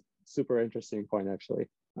think that's a super interesting point, actually.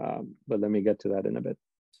 But let me get to that in a bit.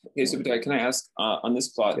 Okay, so can I ask on this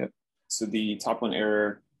plot? Yeah. So the top one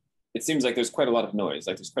error, it seems like there's quite a lot of noise.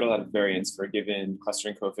 Like there's quite a lot of variance for a given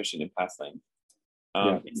clustering coefficient and path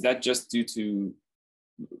length. Is that just due to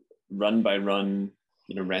run by run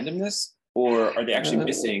randomness, or are they actually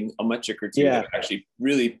missing a metric or two that actually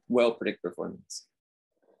really well predict performance?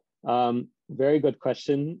 Very good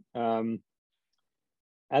question.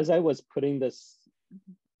 As I was putting this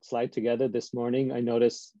slide together this morning, I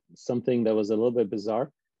noticed something that was a little bit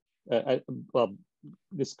bizarre. Well,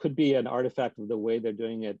 this could be an artifact of the way they're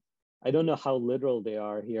doing it. I don't know how literal they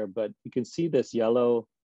are here, but you can see this yellow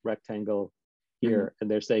rectangle here, and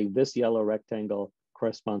they're saying this yellow rectangle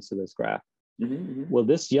corresponds to this graph. Well,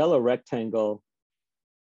 this yellow rectangle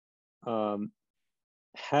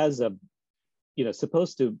has a,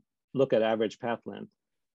 supposed to look at average path length,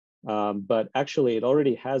 but actually it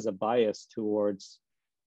already has a bias towards,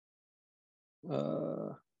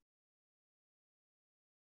 what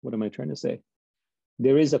am I trying to say?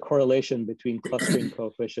 There is a correlation between clustering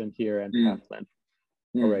coefficient here and path length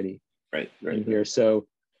already in here. So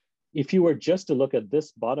if you were just to look at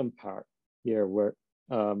this bottom part here, where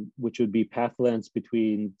which would be path lengths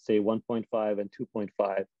between, say, 1.5 and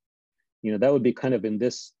 2.5, that would be kind of in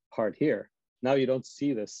this part here. Now you don't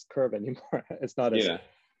see this curve anymore. It's not as clear.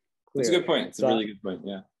 It's a good point. It's a really good point.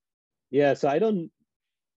 Yeah. So I don't.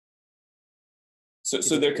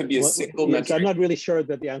 So there could be a single metric. So I'm not really sure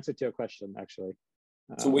that the answer to your question, actually.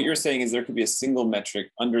 So what you're saying is there could be a single metric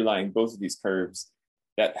underlying both of these curves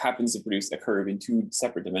that happens to produce a curve in two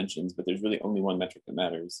separate dimensions, but there's really only one metric that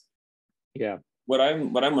matters. Yeah. What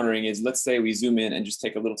I'm wondering is, let's say we zoom in and just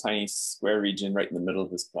take a little tiny square region right in the middle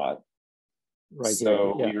of this plot. Right.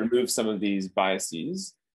 So we remove some of these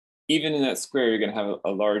biases. Even in that square, you're going to have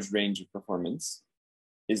a large range of performance.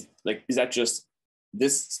 Is that just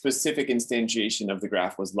this specific instantiation of the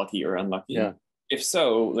graph was lucky or unlucky? Yeah. If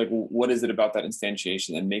so, what is it about that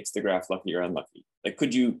instantiation that makes the graph lucky or unlucky?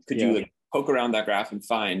 Could you poke around that graph and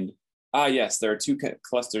find, yes, there are two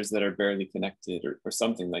clusters that are barely connected, or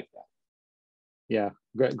something like that? Yeah,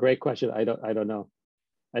 great question. I don't know.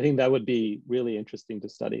 I think that would be really interesting to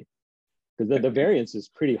study, because the variance is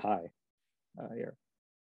pretty high here.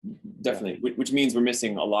 Definitely, which means we're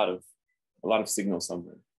missing a lot of signal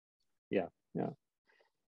somewhere. Yeah.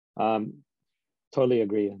 Totally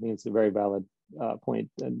agree. I think it's a very valid point,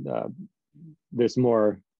 and there's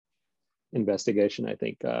more investigation, I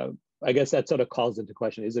think. I guess that sort of calls into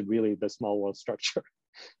question, is it really the small world structure?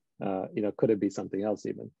 Could it be something else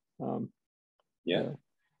even?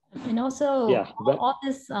 And also, all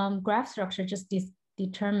this graph structure just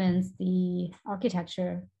determines the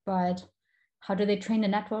architecture, but how do they train the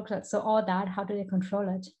network? So all that, how do they control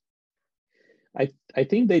it? I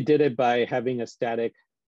think they did it by having a static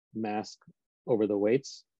mask over the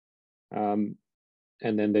weights, and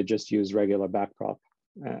then they just use regular backprop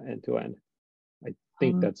end to end. I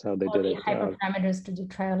think that's how they did it. Hyperparameters, did you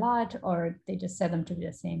try a lot, or they just set them to be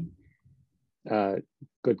the same?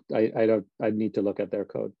 Good. I need to look at their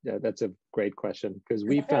code. Yeah, that's a great question, because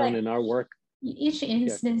we found in our work, each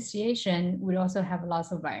instantiation would also have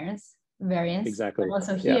lots of variance. Exactly. But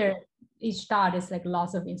also here, each dot is like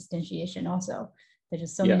lots of instantiation. Also, there's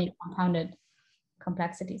just so many compounded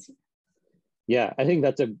complexities. Yeah, I think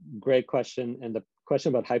that's a great question, and the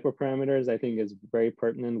question about hyperparameters, I think, is very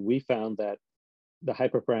pertinent. We found that the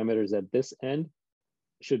hyperparameters at this end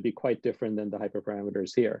should be quite different than the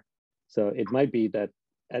hyperparameters here. So it might be that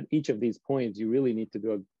at each of these points, you really need to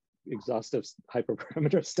do an exhaustive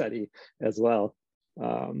hyperparameter study as well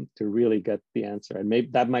to really get the answer. And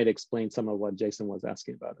maybe that might explain some of what Jason was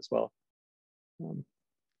asking about as well.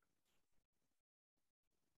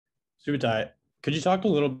 Subutai, could you talk a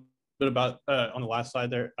little bit about on the last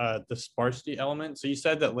slide there, the sparsity element? So you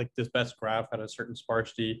said that this best graph had a certain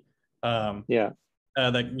sparsity that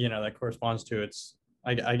corresponds to its,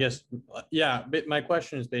 I guess, but my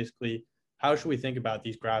question is basically, how should we think about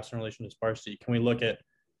these graphs in relation to sparsity? Can we look at,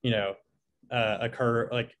 a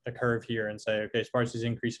curve here and say, okay, sparsity is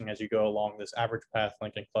increasing as you go along this average path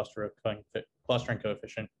length and clustering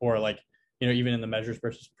coefficient, or even in the measures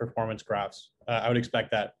versus performance graphs, I would expect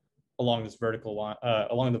that along this vertical line,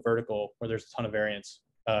 along the vertical where there's a ton of variance,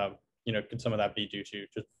 could some of that be due to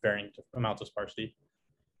just varying amounts of sparsity?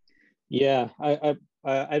 Yeah, I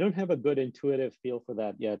don't have a good intuitive feel for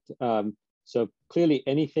that yet. So clearly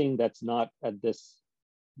anything that's not at this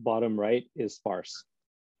bottom right is sparse,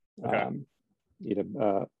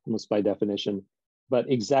 almost by definition. But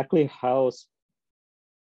exactly how,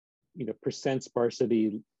 percent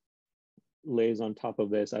sparsity lays on top of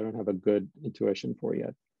this, I don't have a good intuition for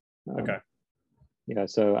yet. Yeah,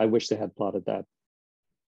 so I wish they had plotted that.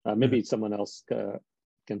 Maybe someone else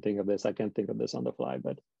can think of this. I can't think of this on the fly,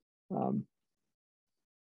 but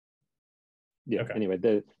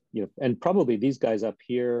anyway, and probably these guys up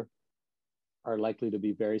here are likely to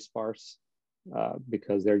be very sparse.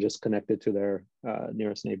 because they're just connected to their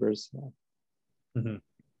nearest neighbors.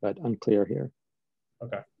 But unclear here.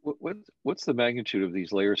 Okay. What's the magnitude of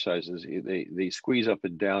these layer sizes? They squeeze up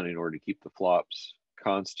and down in order to keep the flops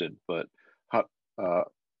constant, but how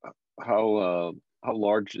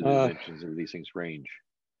large do the dimensions of these things range?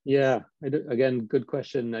 Yeah, again, good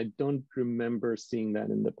question. I don't remember seeing that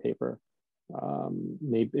in the paper.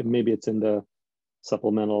 Maybe it's in the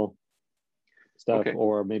supplemental stuff, okay.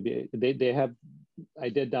 Or maybe they have. I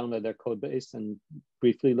did download their code base and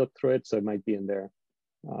briefly looked through it, so it might be in there.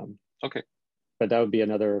 Okay, but that would be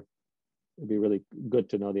another. It'd be really good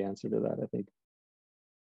to know the answer to that, I think.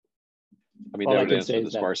 I mean, that would answer the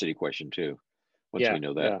sparsity question too. Once we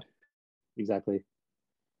know that. Yeah, exactly.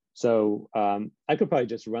 So I could probably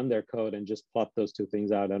just run their code and just plot those two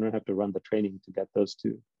things out. I don't have to run the training to get those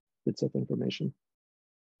two bits of information.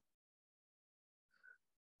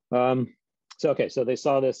 So they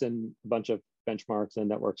saw this in a bunch of benchmarks and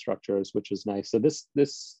network structures, which is nice. So this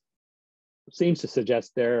seems to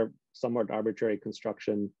suggest their somewhat arbitrary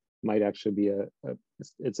construction might actually be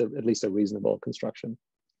at least a reasonable construction.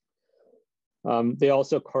 They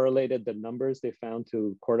also correlated the numbers they found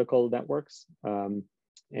to cortical networks.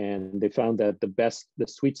 And they found that the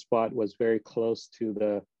sweet spot was very close to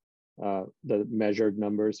the measured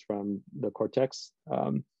numbers from the cortex.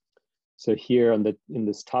 So here in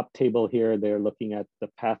this top table here, they're looking at the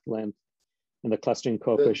path length and the clustering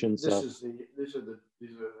coefficients. These are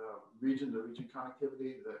region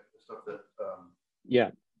connectivity, the stuff that.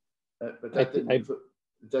 Yeah. But that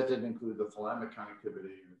didn't include the thalamic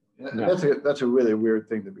connectivity. No. That's a really weird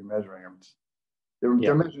thing to be measuring.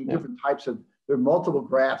 They're measuring different types of. There are multiple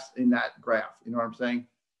graphs in that graph. You know what I'm saying?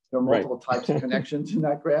 There are multiple types of connections in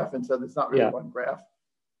that graph, and so it's not really one graph.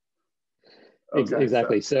 Okay,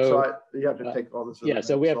 exactly. So you have to take all this.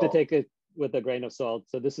 So we have to take it with a grain of salt.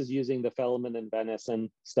 So this is using the Fellman and Van Essen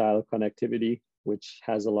style connectivity, which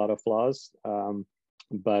has a lot of flaws,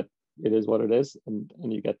 but it is what it is, and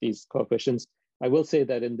you get these coefficients. I will say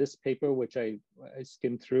that in this paper, which I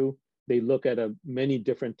skimmed through, they look at many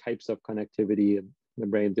different types of connectivity in the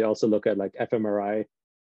brain. They also look at like fMRI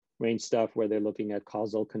range stuff where they're looking at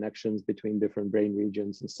causal connections between different brain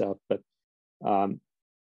regions and stuff. But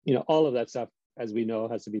all of that stuff, as we know,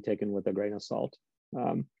 has to be taken with a grain of salt.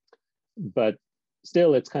 But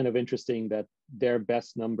still, it's kind of interesting that their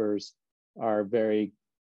best numbers are very,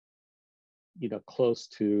 close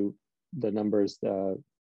to the numbers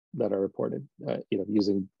that are reported,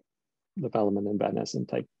 using the Fellman and Van Essen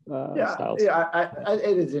type styles. Yeah,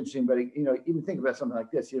 it is interesting, but even think about something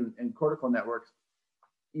like this. In cortical networks,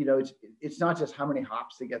 it's not just how many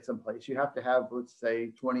hops to get someplace. You have to have, let's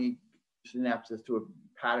say, 20 synapses to a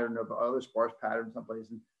pattern of other sparse patterns someplace,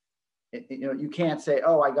 and you can't say,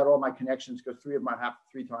 oh, I got all my connections because 3 of them happen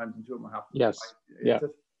 3 times and 2 of them happen. Yes.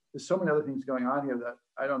 There's so many other things going on here that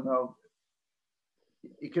I don't know.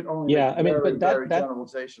 You can only make very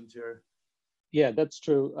generalizations here. Yeah, that's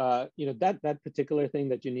true. That particular thing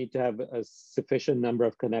that you need to have a sufficient number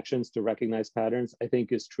of connections to recognize patterns, I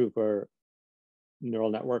think is true for neural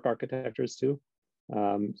network architectures too.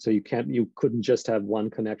 So you couldn't just have one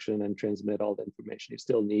connection and transmit all the information. You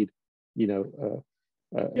still need,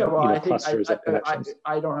 clusters of connections.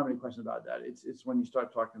 I don't have any questions about that. It's when you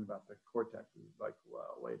start talking about the cortex, it's like,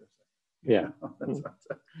 well, wait a second. Yeah.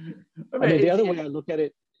 The other way I look at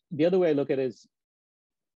it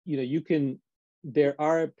is, there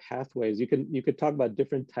are pathways. You could talk about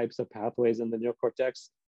different types of pathways in the neocortex.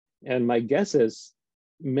 And my guess is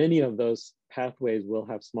many of those pathways will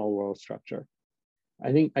have small world structure.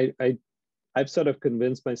 I think I've sort of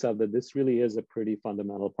convinced myself that this really is a pretty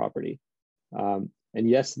fundamental property. And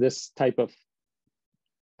yes, this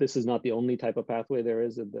is not the only type of pathway there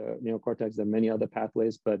is in the neocortex. There are many other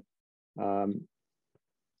pathways, but I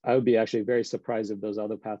would be actually very surprised if those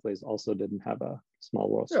other pathways also didn't have a small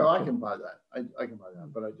world structure. Yeah, I can buy that. I can buy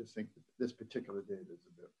that, but I just think that this particular data is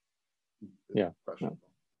a bit questionable.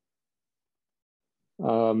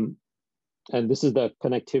 And this is the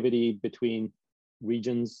connectivity between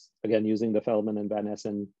regions, again, using the Fellman and Van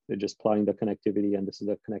Essen. They're just plotting the connectivity, and this is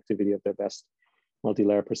the connectivity of their best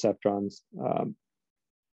multi-layer perceptrons.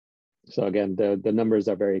 So again, the numbers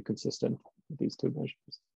are very consistent with these two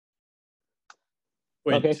measures.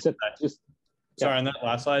 Wait, okay, so sorry, on that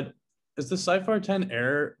last slide, is the CIFAR 10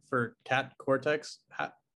 error for cat cortex?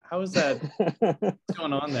 How is that? What's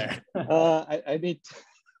going on there? I need to...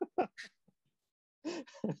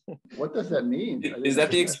 What does that mean? Is that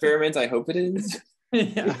the experiment I hope it is?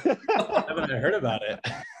 Yeah, I haven't heard about it.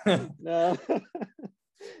 No,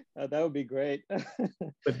 that would be great.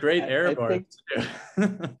 With great error bars.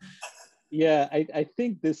 Yeah, I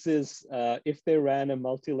think this is if they ran a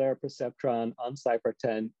multi-layer perceptron on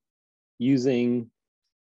Cypher10 using,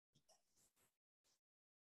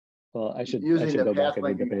 well, I should go back and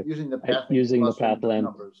read the paper. Using the path length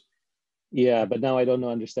numbers. Yeah, but now I don't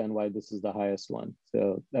understand why this is the highest one.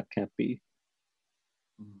 So that can't be.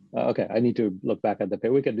 Okay, I need to look back at the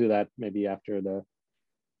paper. We could do that maybe after the,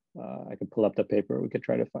 I can pull up the paper. We could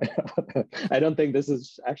try to find out. I don't think this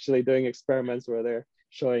is actually doing experiments where they're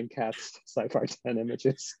showing cats Cypher10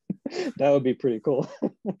 images. That would be pretty cool.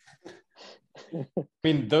 I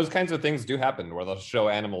mean, those kinds of things do happen where they'll show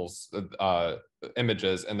animals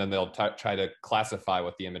images and then they'll try to classify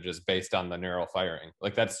what the image is based on the neural firing.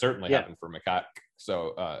 Like that's certainly happened for macaque.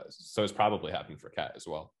 So it's probably happened for cat as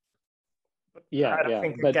well. Yeah, I don't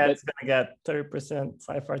think a cat's gonna get 30%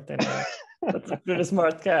 Cypher10. That's a pretty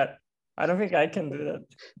smart cat. I don't think I can do that.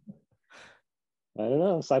 I don't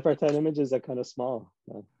know. Cypher10 images are kind of small.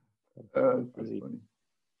 Pretty funny.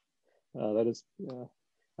 That is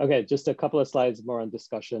okay. Just a couple of slides more on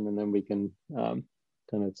discussion, and then we can kind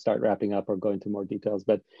of start wrapping up or go into more details.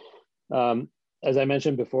 But as I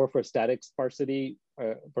mentioned before, for static sparsity,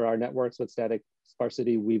 for our networks with static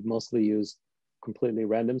sparsity, we've mostly used completely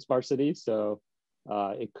random sparsity. So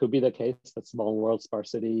it could be the case that small world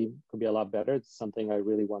sparsity could be a lot better. It's something I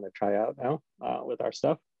really want to try out now with our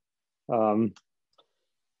stuff.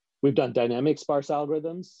 We've done dynamic sparse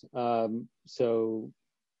algorithms. I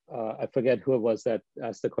forget who it was that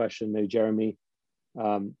asked the question, maybe Jeremy.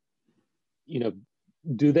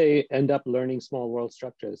 Do they end up learning small world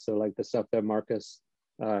structures? So like the stuff that Marcus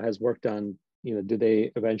has worked on, do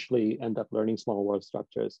they eventually end up learning small world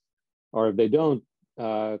structures? Or if they don't,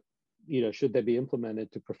 should they be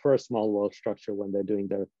implemented to prefer small world structure when they're doing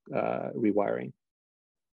their rewiring?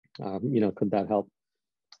 Could that help?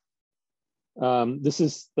 This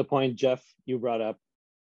is the point, Jeff, you brought up.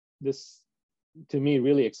 This, to me,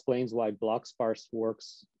 really explains why block sparse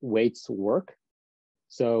weights work.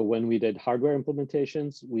 So when we did hardware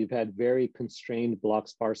implementations, we've had very constrained block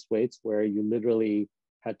sparse weights where you literally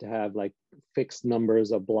had to have like fixed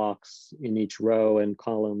numbers of blocks in each row and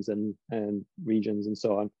columns and regions and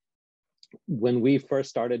so on. When we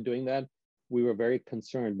first started doing that, we were very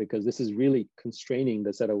concerned because this is really constraining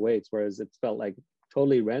the set of weights, whereas it felt like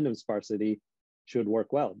totally random sparsity should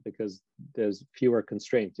work well because there's fewer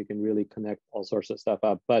constraints. You can really connect all sorts of stuff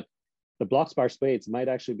up. But the block sparse weights might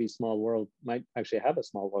actually be might actually have a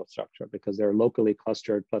small world structure because they're locally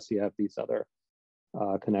clustered, plus you have these other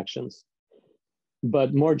connections.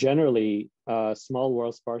 But more generally, small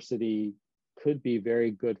world sparsity could be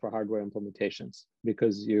very good for hardware implementations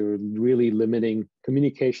because you're really limiting,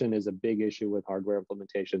 communication is a big issue with hardware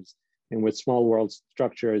implementations. And with small world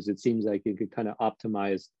structures, it seems like you could kind of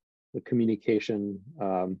optimize the communication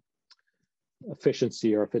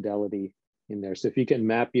efficiency or fidelity in there. So if you can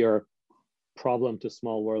map your problem to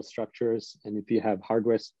small world structures, and if you have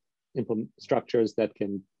hardware structures that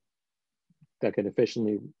can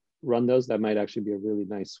efficiently run those, that might actually be a really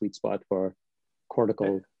nice sweet spot for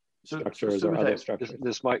cortical structures or other structures.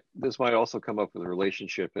 This might also come up with a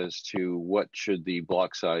relationship as to what should the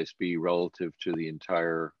block size be relative to the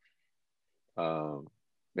entire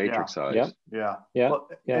matrix size. Yeah. Well,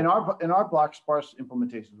 in our block sparse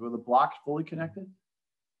implementations, were the blocks fully connected?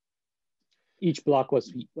 Each block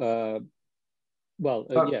was you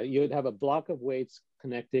would have a block of weights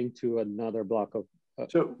connecting to another block of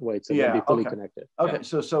weights, and they'd be fully connected. Okay,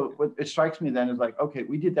 so what it strikes me then is like, okay,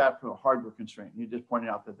 we did that for a hardware constraint. You just pointed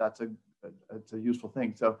out that that's a useful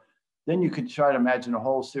thing. So then you could try to imagine a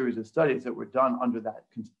whole series of studies that were done under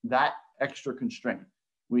that extra constraint,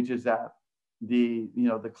 which is that the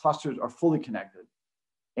clusters are fully connected,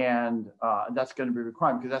 and that's going to be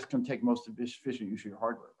required because that's going to take most efficient use of your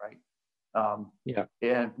hardware, right?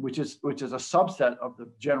 And which is a subset of the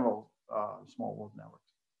general small world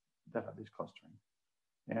networks that have these clustering.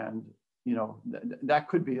 And that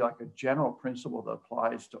could be like a general principle that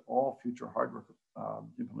applies to all future hardware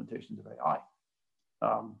implementations of AI,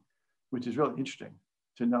 which is really interesting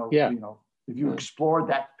to know. If you explore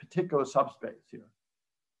that particular subspace here,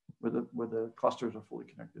 where the clusters are fully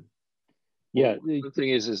connected. Well, the thing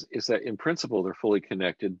is that in principle they're fully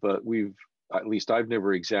connected, but at least I've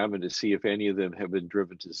never examined to see if any of them have been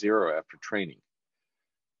driven to zero after training.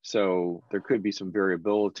 So there could be some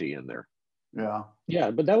variability in there.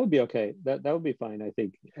 Yeah, but that would be okay. That would be fine, I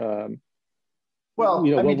think. In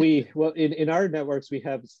our networks, we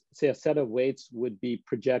have, say, a set of weights would be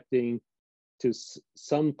projecting to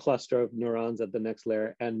some cluster of neurons at the next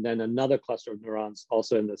layer, and then another cluster of neurons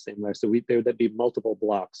also in the same layer. So there'd be multiple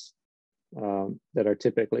blocks that are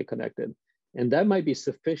typically connected. And that might be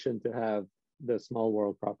sufficient to have the small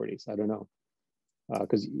world properties. I don't know,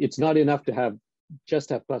 because it's not enough to just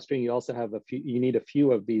have clustering. You also have you need a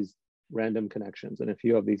few of these random connections and a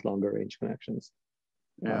few of these longer range connections.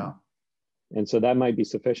 Yeah. And so that might be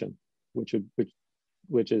sufficient, which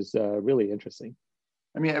is really interesting.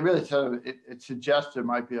 I mean, it really sort of, it suggests there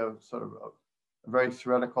might be a sort of a very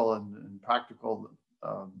theoretical and practical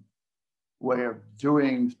way of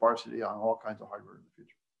doing sparsity on all kinds of hardware in the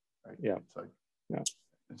future, right? Yeah. It's like, yeah.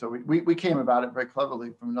 And so we came about it very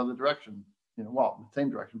cleverly from another direction, well, the same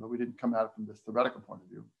direction, but we didn't come at it from this theoretical point of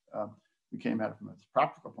view. We came at it from a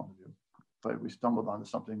practical point of view, but we stumbled onto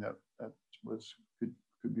something that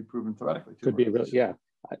could be proven theoretically too. Could be really, yeah.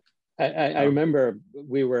 I remember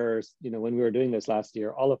we were, when we were doing this last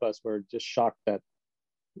year, all of us were just shocked that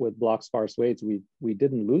with block sparse weights, we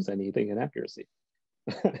didn't lose anything in accuracy.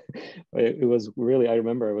 It was really, I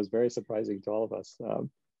remember it was very surprising to all of us.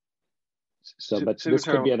 But this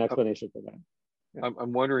could be an explanation for that. Yeah.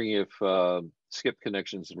 I'm wondering if skip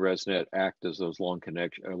connections in ResNet act as those long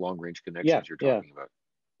range connections you're talking about.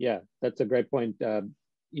 Yeah, that's a great point.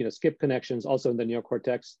 Skip connections also in the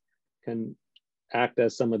neocortex can act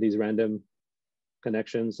as some of these random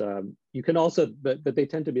connections. You can also, but they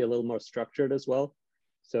tend to be a little more structured as well.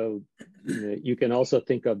 So you can also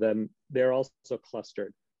think of them, they're also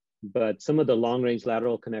clustered. But some of the long range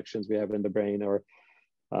lateral connections we have in the brain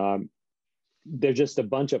they're just a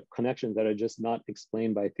bunch of connections that are just not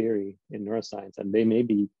explained by theory in neuroscience. And they may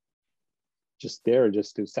be just there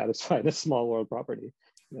just to satisfy the small world property.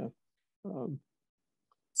 Yeah. One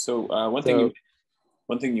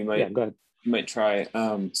thing you might try.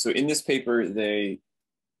 So in this paper, they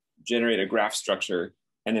generate a graph structure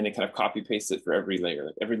and then they kind of copy paste it for every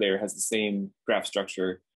layer. Every layer has the same graph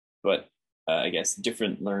structure, but I guess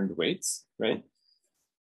different learned weights, right?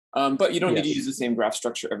 But you don't need to use the same graph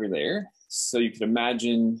structure every layer. So you could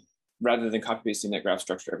imagine, rather than copy pasting that graph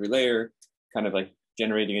structure every layer, kind of like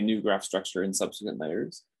generating a new graph structure in subsequent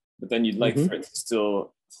layers. But then you'd like for it to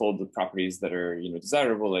still hold the properties that are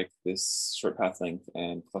desirable, like this short path length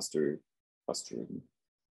and clustering.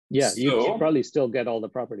 Yeah, you should probably still get all the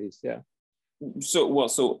properties. Yeah.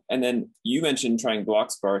 And then you mentioned trying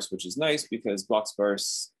block sparse, which is nice because block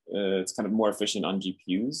sparse, it's kind of more efficient on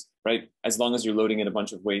GPUs, right? As long as you're loading in a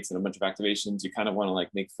bunch of weights and a bunch of activations, you kind of want to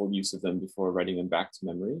make full use of them before writing them back to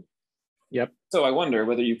memory. Yep. So I wonder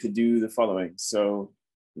whether you could do the following. So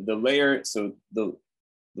the layer to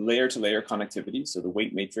layer connectivity, so the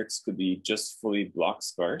weight matrix could be just fully block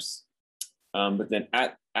sparse. But then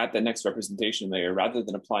at the next representation layer, rather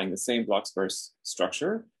than applying the same block sparse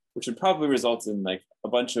structure, which would probably result in a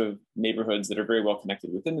bunch of neighborhoods that are very well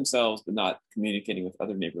connected within themselves, but not communicating with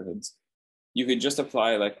other neighborhoods, you could just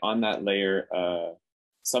apply on that layer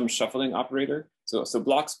some shuffling operator. So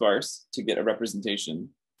block sparse to get a representation,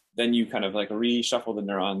 then you kind of reshuffle the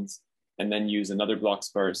neurons and then use another block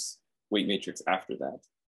sparse weight matrix after that.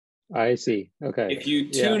 I see. Okay. If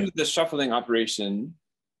you tuned the shuffling operation,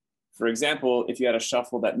 for example, if you had a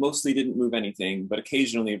shuffle that mostly didn't move anything, but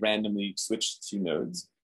occasionally randomly switched two nodes,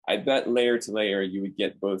 I bet layer to layer, you would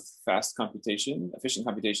get both fast computation, efficient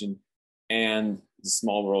computation, and the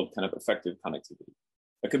small world kind of effective connectivity.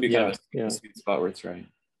 That could be kind of a sweet spot where it's right.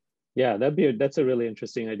 Yeah, that's a really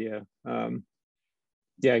interesting idea.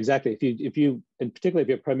 Yeah, exactly. If you, and particularly if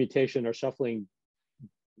your permutation or shuffling,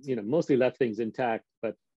 mostly left things intact,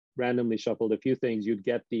 but randomly shuffled a few things, you'd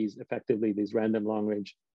get these random long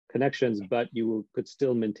range connections, but you could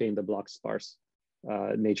still maintain the block sparse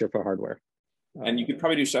nature for hardware. And you could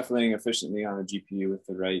probably do shuffling efficiently on a GPU with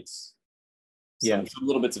the right, some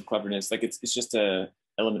little bits of cleverness. It's just a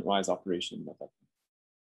element-wise operation.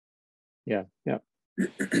 Yeah.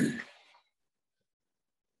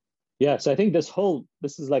 Yeah, so I think this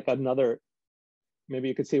is another, maybe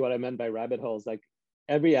you could see what I meant by rabbit holes.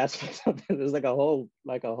 Every aspect of it, there's a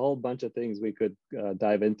whole bunch of things we could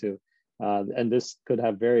dive into. And this could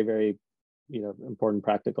have very, very, important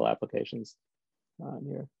practical applications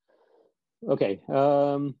here. Okay.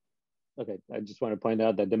 I just want to point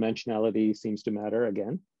out that dimensionality seems to matter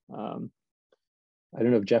again. I don't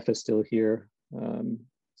know if Jeff is still here,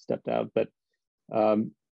 stepped out, but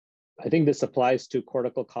I think this applies to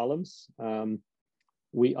cortical columns.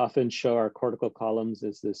 We often show our cortical columns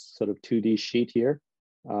as this sort of 2D sheet here.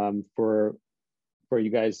 For you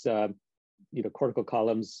guys, cortical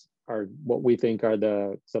columns are what we think are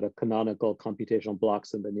the sort of canonical computational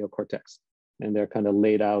blocks in the neocortex, and they're kind of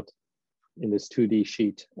laid out in this 2D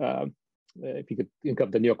sheet. If you could think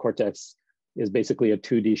of the neocortex is basically a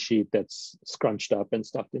 2D sheet that's scrunched up and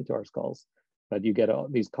stuffed into our skulls, but you get all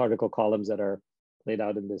these cortical columns that are laid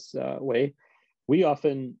out in this way. We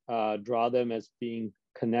often draw them as being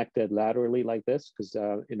connected laterally like this, because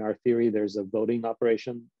in our theory, there's a voting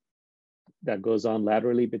operation that goes on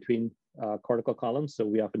laterally between cortical columns. So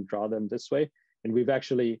we often draw them this way. And we've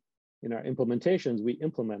actually, in our implementations, we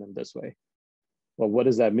implement them this way. Well, what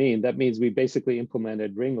does that mean? That means we basically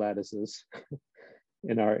implemented ring lattices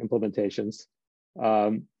in our implementations.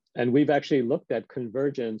 And we've actually looked at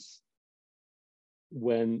convergence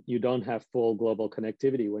when you don't have full global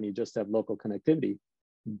connectivity, when you just have local connectivity.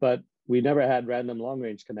 But we never had random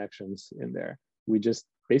long-range connections in there. We just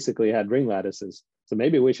basically had ring lattices. So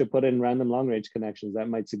maybe we should put in random long-range connections. That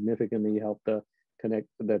might significantly help the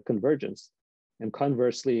convergence. And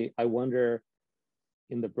conversely, I wonder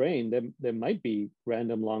in the brain, there might be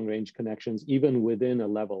random long-range connections even within a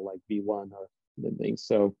level like V1 or the things.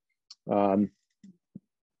 So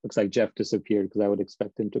looks like Jeff disappeared because I would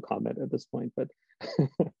expect him to comment at this point, but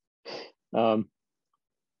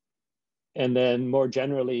and then more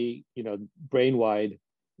generally, brain-wide,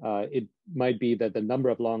 it might be that the number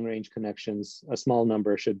of long-range connections, a small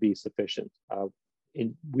number, should be sufficient.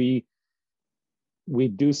 We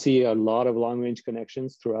do see a lot of long-range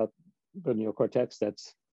connections throughout the neocortex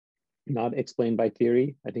that's not explained by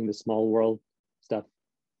theory. I think the small world stuff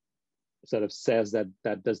sort of says that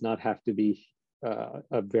that does not have to be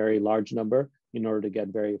a very large number in order to get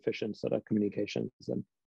very efficient sort of communications and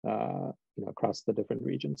across the different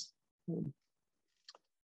regions.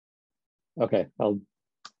 Okay,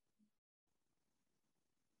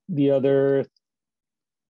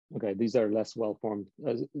 these are less well-formed.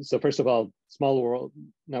 So first of all, small world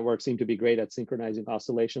networks seem to be great at synchronizing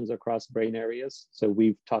oscillations across brain areas. So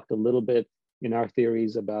we've talked a little bit in our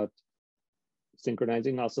theories about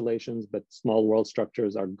synchronizing oscillations, but small world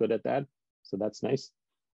structures are good at that. So that's nice.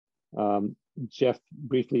 Jeff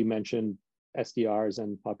briefly mentioned SDRs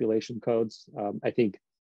and population codes. I think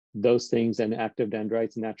those things and active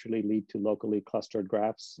dendrites naturally lead to locally clustered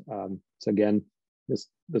graphs. So again, this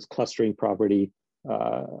clustering property,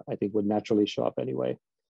 I think would naturally show up anyway.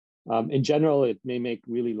 In general, it may make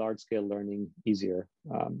really large scale learning easier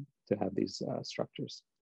to have these structures.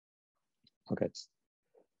 Okay,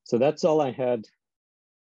 so that's all I had,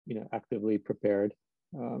 actively prepared.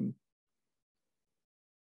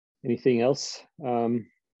 Anything else you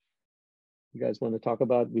guys want to talk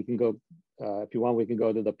about? We can go, if you want, we can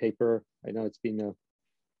go to the paper. I know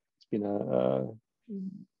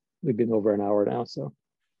we've been over an hour now, so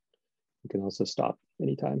we can also stop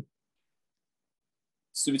anytime.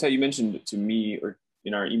 Subutai, you mentioned to me, or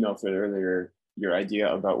in our email thread earlier, your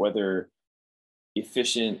idea about whether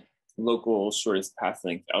efficient local shortest path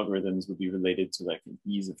length algorithms would be related to like an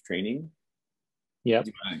ease of training. Yeah.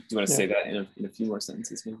 Do you want to say that in a few more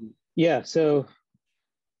sentences, maybe? Yeah. So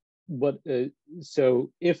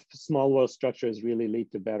so if small world structures really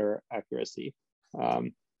lead to better accuracy,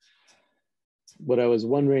 what I was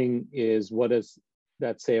wondering is, what does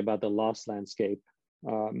that say about the loss landscape?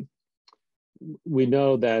 We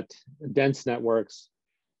know that dense networks,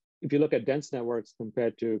 if you look at dense networks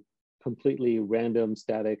compared to completely random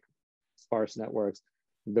static sparse networks,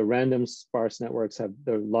 the random sparse networks have,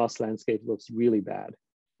 the loss landscape looks really bad.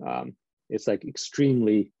 It's like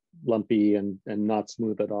extremely lumpy and not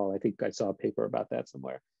smooth at all. I think I saw a paper about that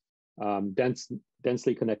somewhere.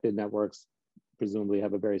 Densely connected networks presumably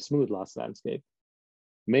have a very smooth loss landscape.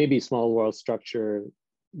 Maybe small world structure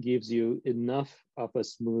gives you enough of a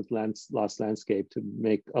smooth loss landscape to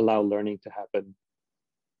allow learning to happen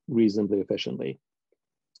reasonably efficiently.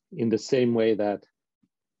 In the same way that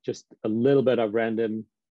just a little bit of random,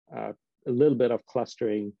 a little bit of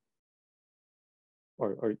clustering,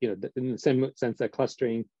 or in the same sense that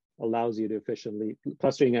clustering allows you to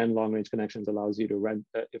clustering and long-range connections allows you to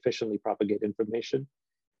efficiently propagate information.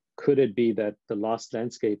 Could it be that the loss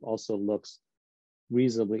landscape also looks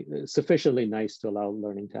sufficiently nice to allow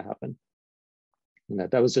learning to happen? And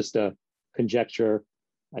that was just a conjecture.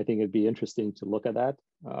 I think it'd be interesting to look at that.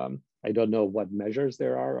 I don't know what measures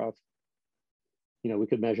there are of, we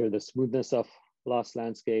could measure the smoothness of loss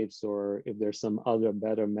landscapes, or if there's some other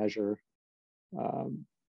better measure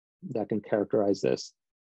that can characterize this.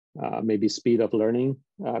 Maybe speed of learning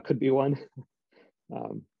could be one.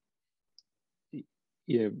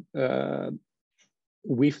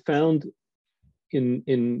 We found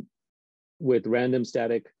with random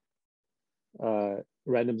static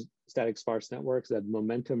sparse networks that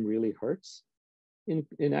momentum really hurts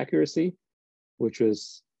in accuracy, which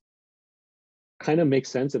was kind of makes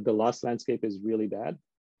sense if the loss landscape is really bad,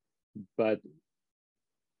 but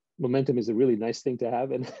momentum is a really nice thing to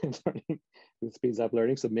have in learning. It speeds up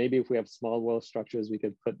learning. So maybe if we have small world structures, we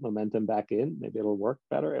could put momentum back in. Maybe it'll work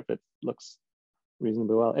better if it looks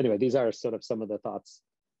reasonably well. Anyway, these are sort of some of the thoughts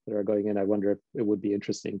that are going in. I wonder if it would be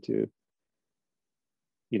interesting to,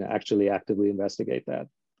 actually actively investigate that.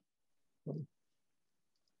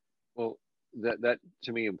 Well, that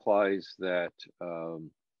to me implies that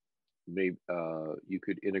maybe you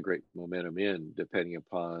could integrate momentum in depending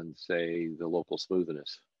upon, say, the local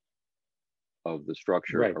smoothness of the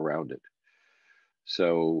structure around it.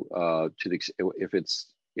 So to the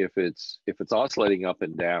if it's oscillating up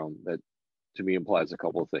and down, that to me implies a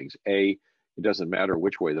couple of things. A, it doesn't matter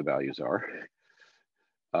which way the values are.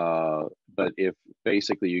 But if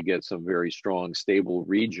basically you get some very strong, stable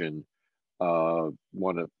region,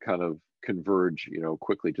 want to kind of converge,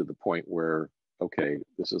 quickly to the point where, okay,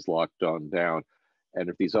 this is locked on down. And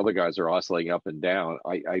if these other guys are oscillating up and down,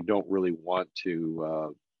 I don't really want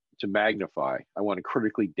to magnify. I want to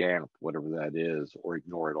critically damp whatever that is or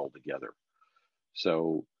ignore it altogether.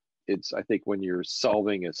 So I think when you're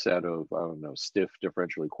solving a set of, I don't know, stiff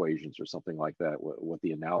differential equations or something like that, what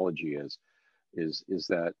the analogy is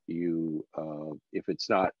that you, if it's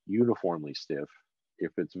not uniformly stiff,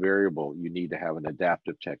 if it's variable, you need to have an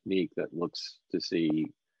adaptive technique that looks to see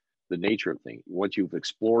the nature of things. Once you've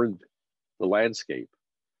explored the landscape,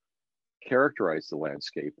 characterize the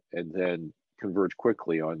landscape, and then converge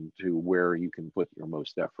quickly on to where you can put your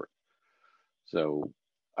most effort. So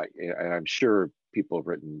I'm sure people have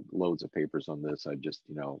written loads of papers on this. I just,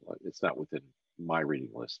 it's not within my reading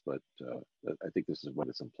list, but I think this is what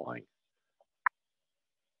it's implying.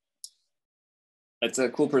 That's a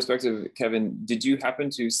cool perspective, Kevin. Did you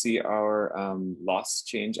happen to see our loss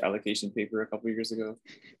change allocation paper a couple of years ago?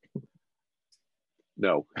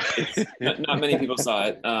 No. Not many people saw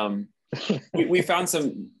it. We found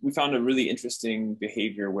a really interesting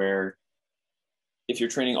behavior where if you're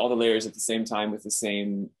training all the layers at the same time with the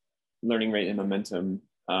same learning rate and momentum,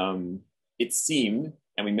 it seemed,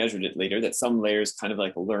 and we measured it later, that some layers kind of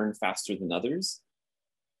like learn faster than others.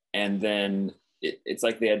 And then it's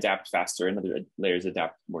like they adapt faster and other layers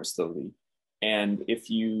adapt more slowly. And if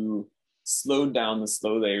you slowed down the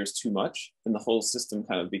slow layers too much, then the whole system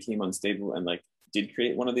kind of became unstable and did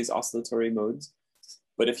create one of these oscillatory modes.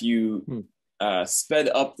 But if you sped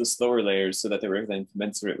up the slower layers so that they were then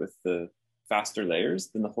commensurate with the faster layers,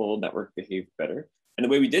 then the whole network behaved better. And the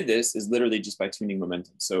way we did this is literally just by tuning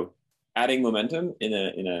momentum. So adding momentum in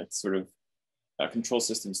a sort of a control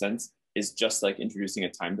system sense is just like introducing a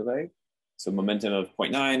time delay. So momentum of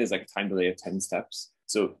 0.9 is like a time delay of 10 steps.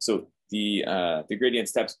 So the gradient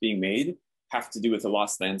steps being made have to do with the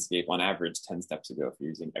loss landscape on average 10 steps ago if you're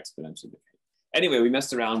using exponential decay. Anyway, we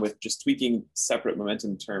messed around with just tweaking separate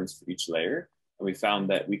momentum terms for each layer. And we found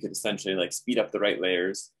that we could essentially speed up the right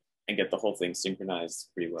layers and get the whole thing synchronized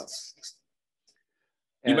pretty well.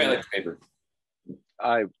 You might like the paper.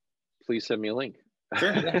 Please send me a link.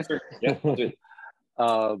 Sure, yeah, sure. Yeah, I'll do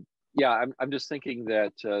it. Yeah, I'm just thinking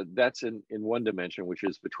that that's in one dimension, which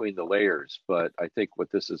is between the layers. But I think what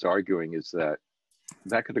this is arguing is that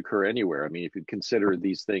could occur anywhere. I mean, if you consider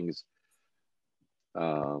these things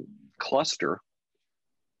cluster,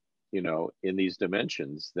 in these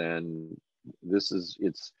dimensions, then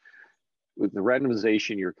it's with the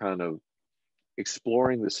randomization, you're kind of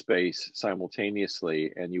exploring the space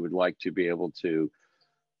simultaneously, and you would like to be able to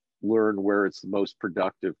learn where it's the most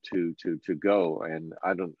productive to go. And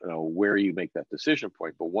I don't know where you make that decision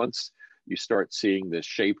point, but once you start seeing the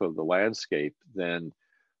shape of the landscape, then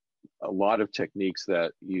a lot of techniques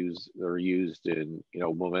that are used in,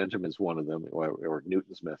 momentum is one of them, or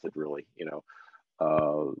Newton's method really,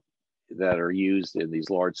 that are used in these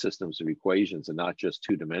large systems of equations and not just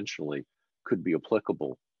two-dimensionally, could be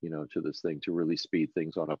applicable, to this thing to really speed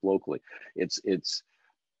things on up locally. It's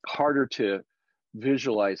harder to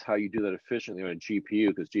visualize how you do that efficiently on a GPU,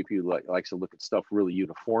 because GPU likes to look at stuff really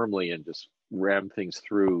uniformly and just ram things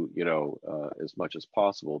through, as much as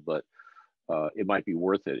possible. But it might be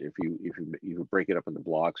worth it if you break it up into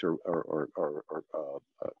blocks or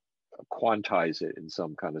quantize it in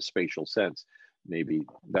some kind of spatial sense. Maybe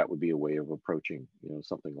that would be a way of approaching,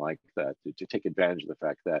 something like that, to take advantage of the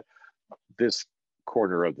fact that this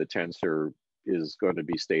corner of the tensor is going to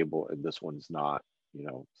be stable and this one's not,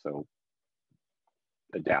 so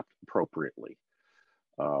adapt appropriately.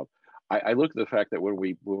 I look at the fact that when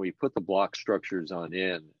we put the block structures on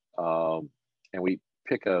in, and we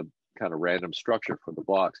pick a kind of random structure for the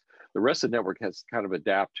blocks, the rest of the network has to kind of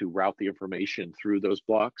adapt to route the information through those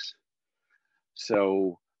blocks.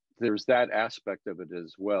 So there's that aspect of it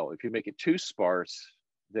as well. If you make it too sparse,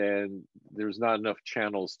 then there's not enough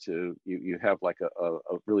channels to, you have like a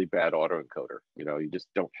really bad autoencoder. You just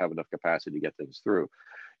don't have enough capacity to get things through.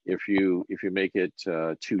 If you make it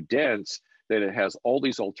too dense, that it has all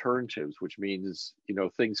these alternatives, which means, you know,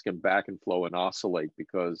 things can back and flow and oscillate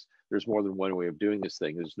because there's more than one way of doing this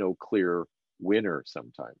thing. There's no clear winner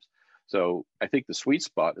sometimes. So I think the sweet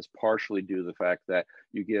spot is partially due to the fact that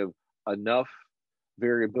you give enough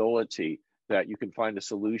variability that you can find a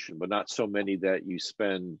solution, but not so many that you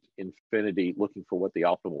spend infinity looking for what the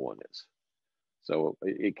optimal one is. So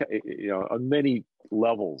you know, on many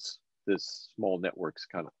levels, this small networks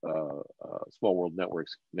kind of small world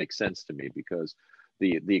networks make sense to me, because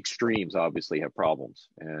the extremes obviously have problems,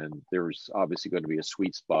 and there's obviously going to be a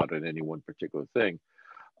sweet spot in any one particular thing.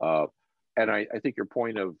 And I think your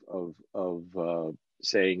point of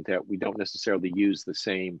saying that we don't necessarily use the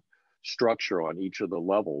same structure on each of the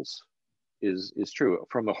levels is true.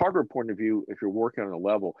 From a hardware point of view, if you're working on a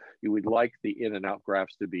level, you would like the in and out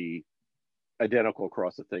graphs to be identical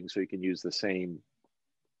across the thing, so you can use the same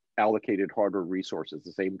allocated hardware resources,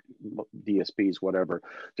 the same DSPs, whatever,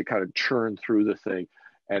 to kind of churn through the thing.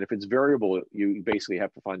 And if it's variable, you basically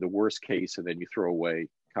have to find the worst case, and then you throw away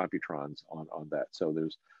computrons on that. So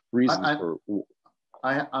there's reasons for.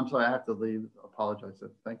 I'm sorry, I have to leave. Apologize.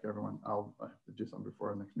 Thank you, everyone. I'll have to do something before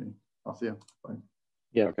our next meeting. I'll see you. Bye.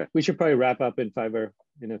 Yeah. Okay. We should probably wrap up in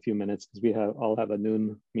a few minutes, because we all have a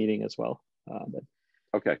noon meeting as well. But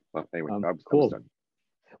okay. Well, anyway, cool.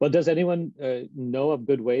 Well, does anyone know of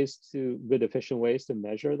good efficient ways to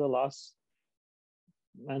measure the loss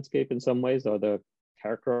landscape in some ways, or to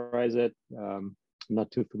characterize it? I'm not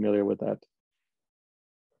too familiar with that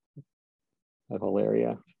whole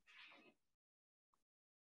area.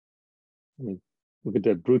 I mean, we could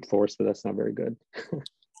do brute force, but that's not very good.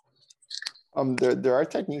 There are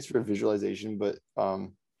techniques for visualization, but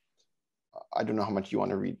I don't know how much you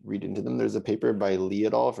want to read into them. There's a paper by Li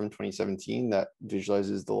et al. From 2017 that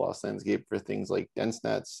visualizes the loss landscape for things like dense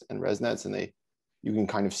nets and res nets, and you can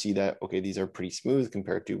kind of see that, okay, these are pretty smooth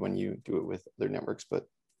compared to when you do it with other networks. But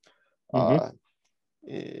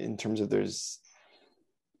in terms of there's,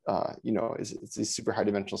 you know, it's a super high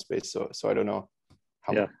dimensional space, so I don't know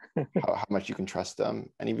how much you can trust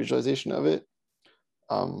any visualization of it.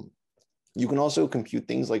 You can also compute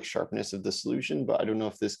things like sharpness of the solution, but I don't know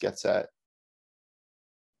if this gets at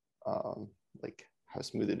like how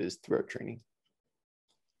smooth it is throughout training.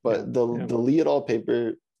 But the Li et al.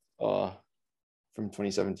 Paper from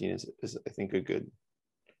 2017 is I think a good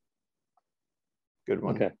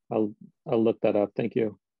one. Okay, I'll look that up. Thank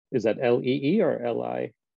you. Is that LEE or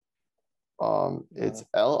LI? It's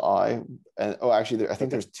LI, and actually, I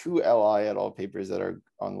think there's two Li et al. Papers that are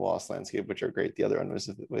on the loss landscape, which are great. The other one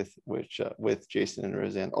was with Jason and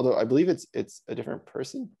Rosanne, although I believe it's a different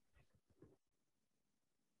person.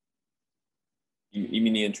 You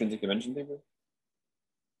mean the intrinsic dimension paper?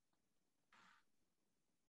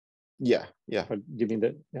 Yeah. Do you mean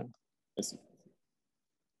that? Yeah.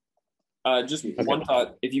 Just one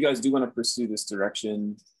thought: if you guys do want to pursue this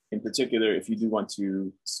direction, in particular, if you do want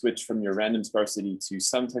to switch from your random sparsity to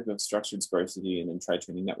some type of structured sparsity and then try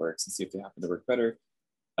training networks and see if they happen to work better.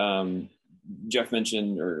 Jeff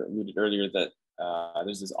mentioned or alluded earlier that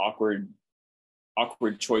there's this awkward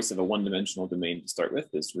choice of a one-dimensional domain to start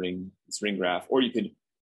with, this ring graph, or you could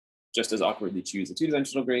just as awkwardly choose a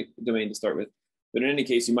two-dimensional domain to start with. But in any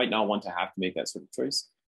case, you might not want to have to make that sort of choice.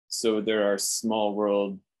 So there are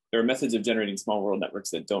methods of generating small world networks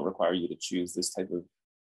that don't require you to choose this type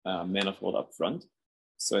of manifold up front.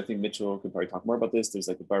 So I think Mitchell could probably talk more about this. There's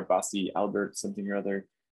like a Barbasi, Albert, something or other.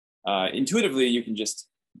 Intuitively, you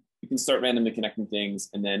can start randomly connecting things,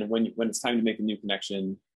 and then when it's time to make a new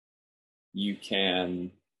connection, you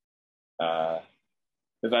can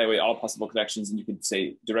evaluate all possible connections, and you could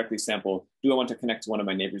say directly sample, do I want to connect to one of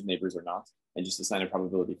my neighbor's neighbors or not, and just assign a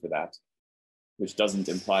probability for that, which doesn't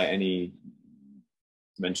imply any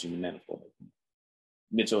dimension in manifold.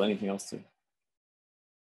 Mitchell, anything else to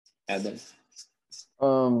add there?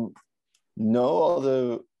 No,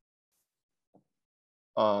 although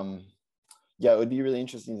yeah, it would be really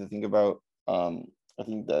interesting to think about. I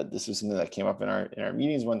think that this was something that came up in our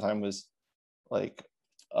meetings one time, was like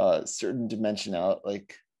certain dimensionality,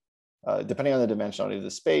 like depending on the dimensionality of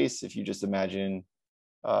the space, if you just imagine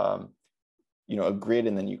you know, a grid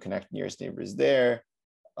and then you connect nearest neighbors there,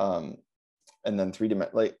 and then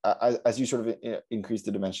as you sort of increase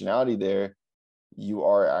the dimensionality there, you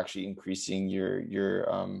are actually increasing your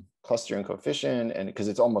clustering coefficient, and because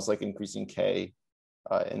it's almost like increasing K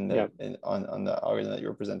on the algorithm that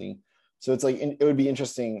you're presenting. So it's like, it would be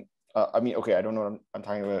interesting. I mean, okay, I don't know what I'm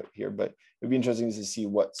talking about here, but it would be interesting to see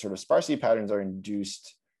what sort of sparsity patterns are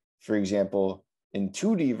induced, for example, in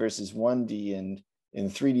 2D versus 1D, and in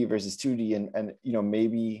 3D versus 2D, and you know,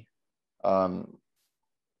 maybe I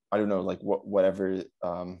don't know, like whatever.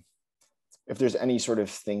 if there's any sort of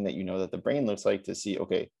thing that you know that the brain looks like, to see,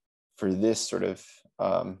 okay, for this sort of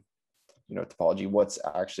topology, what's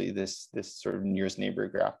actually this sort of nearest neighbor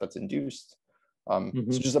graph that's induced. So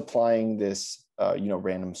just applying this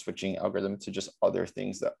random switching algorithm to just other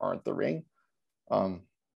things that aren't the ring.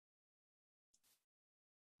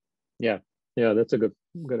 Yeah, that's a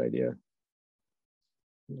good idea.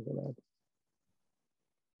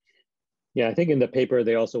 Yeah, I think in the paper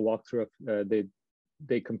they also walked through,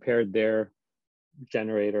 they compared their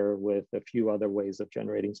generator with a few other ways of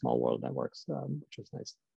generating small world networks, which was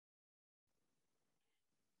nice.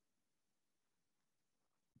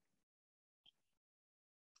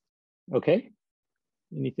 Okay,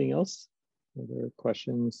 anything else? Other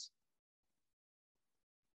questions?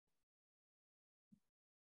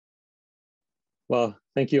 Well,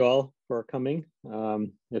 thank you all for coming.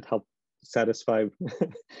 It helped satisfy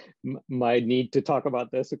my need to talk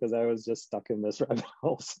about this because I was just stuck in this rabbit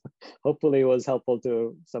hole. So hopefully it was helpful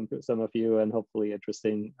to some of you and hopefully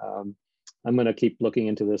interesting. I'm going to keep looking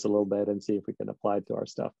into this a little bit and see if we can apply it to our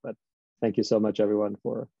stuff. But thank you so much, everyone,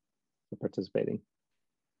 for participating.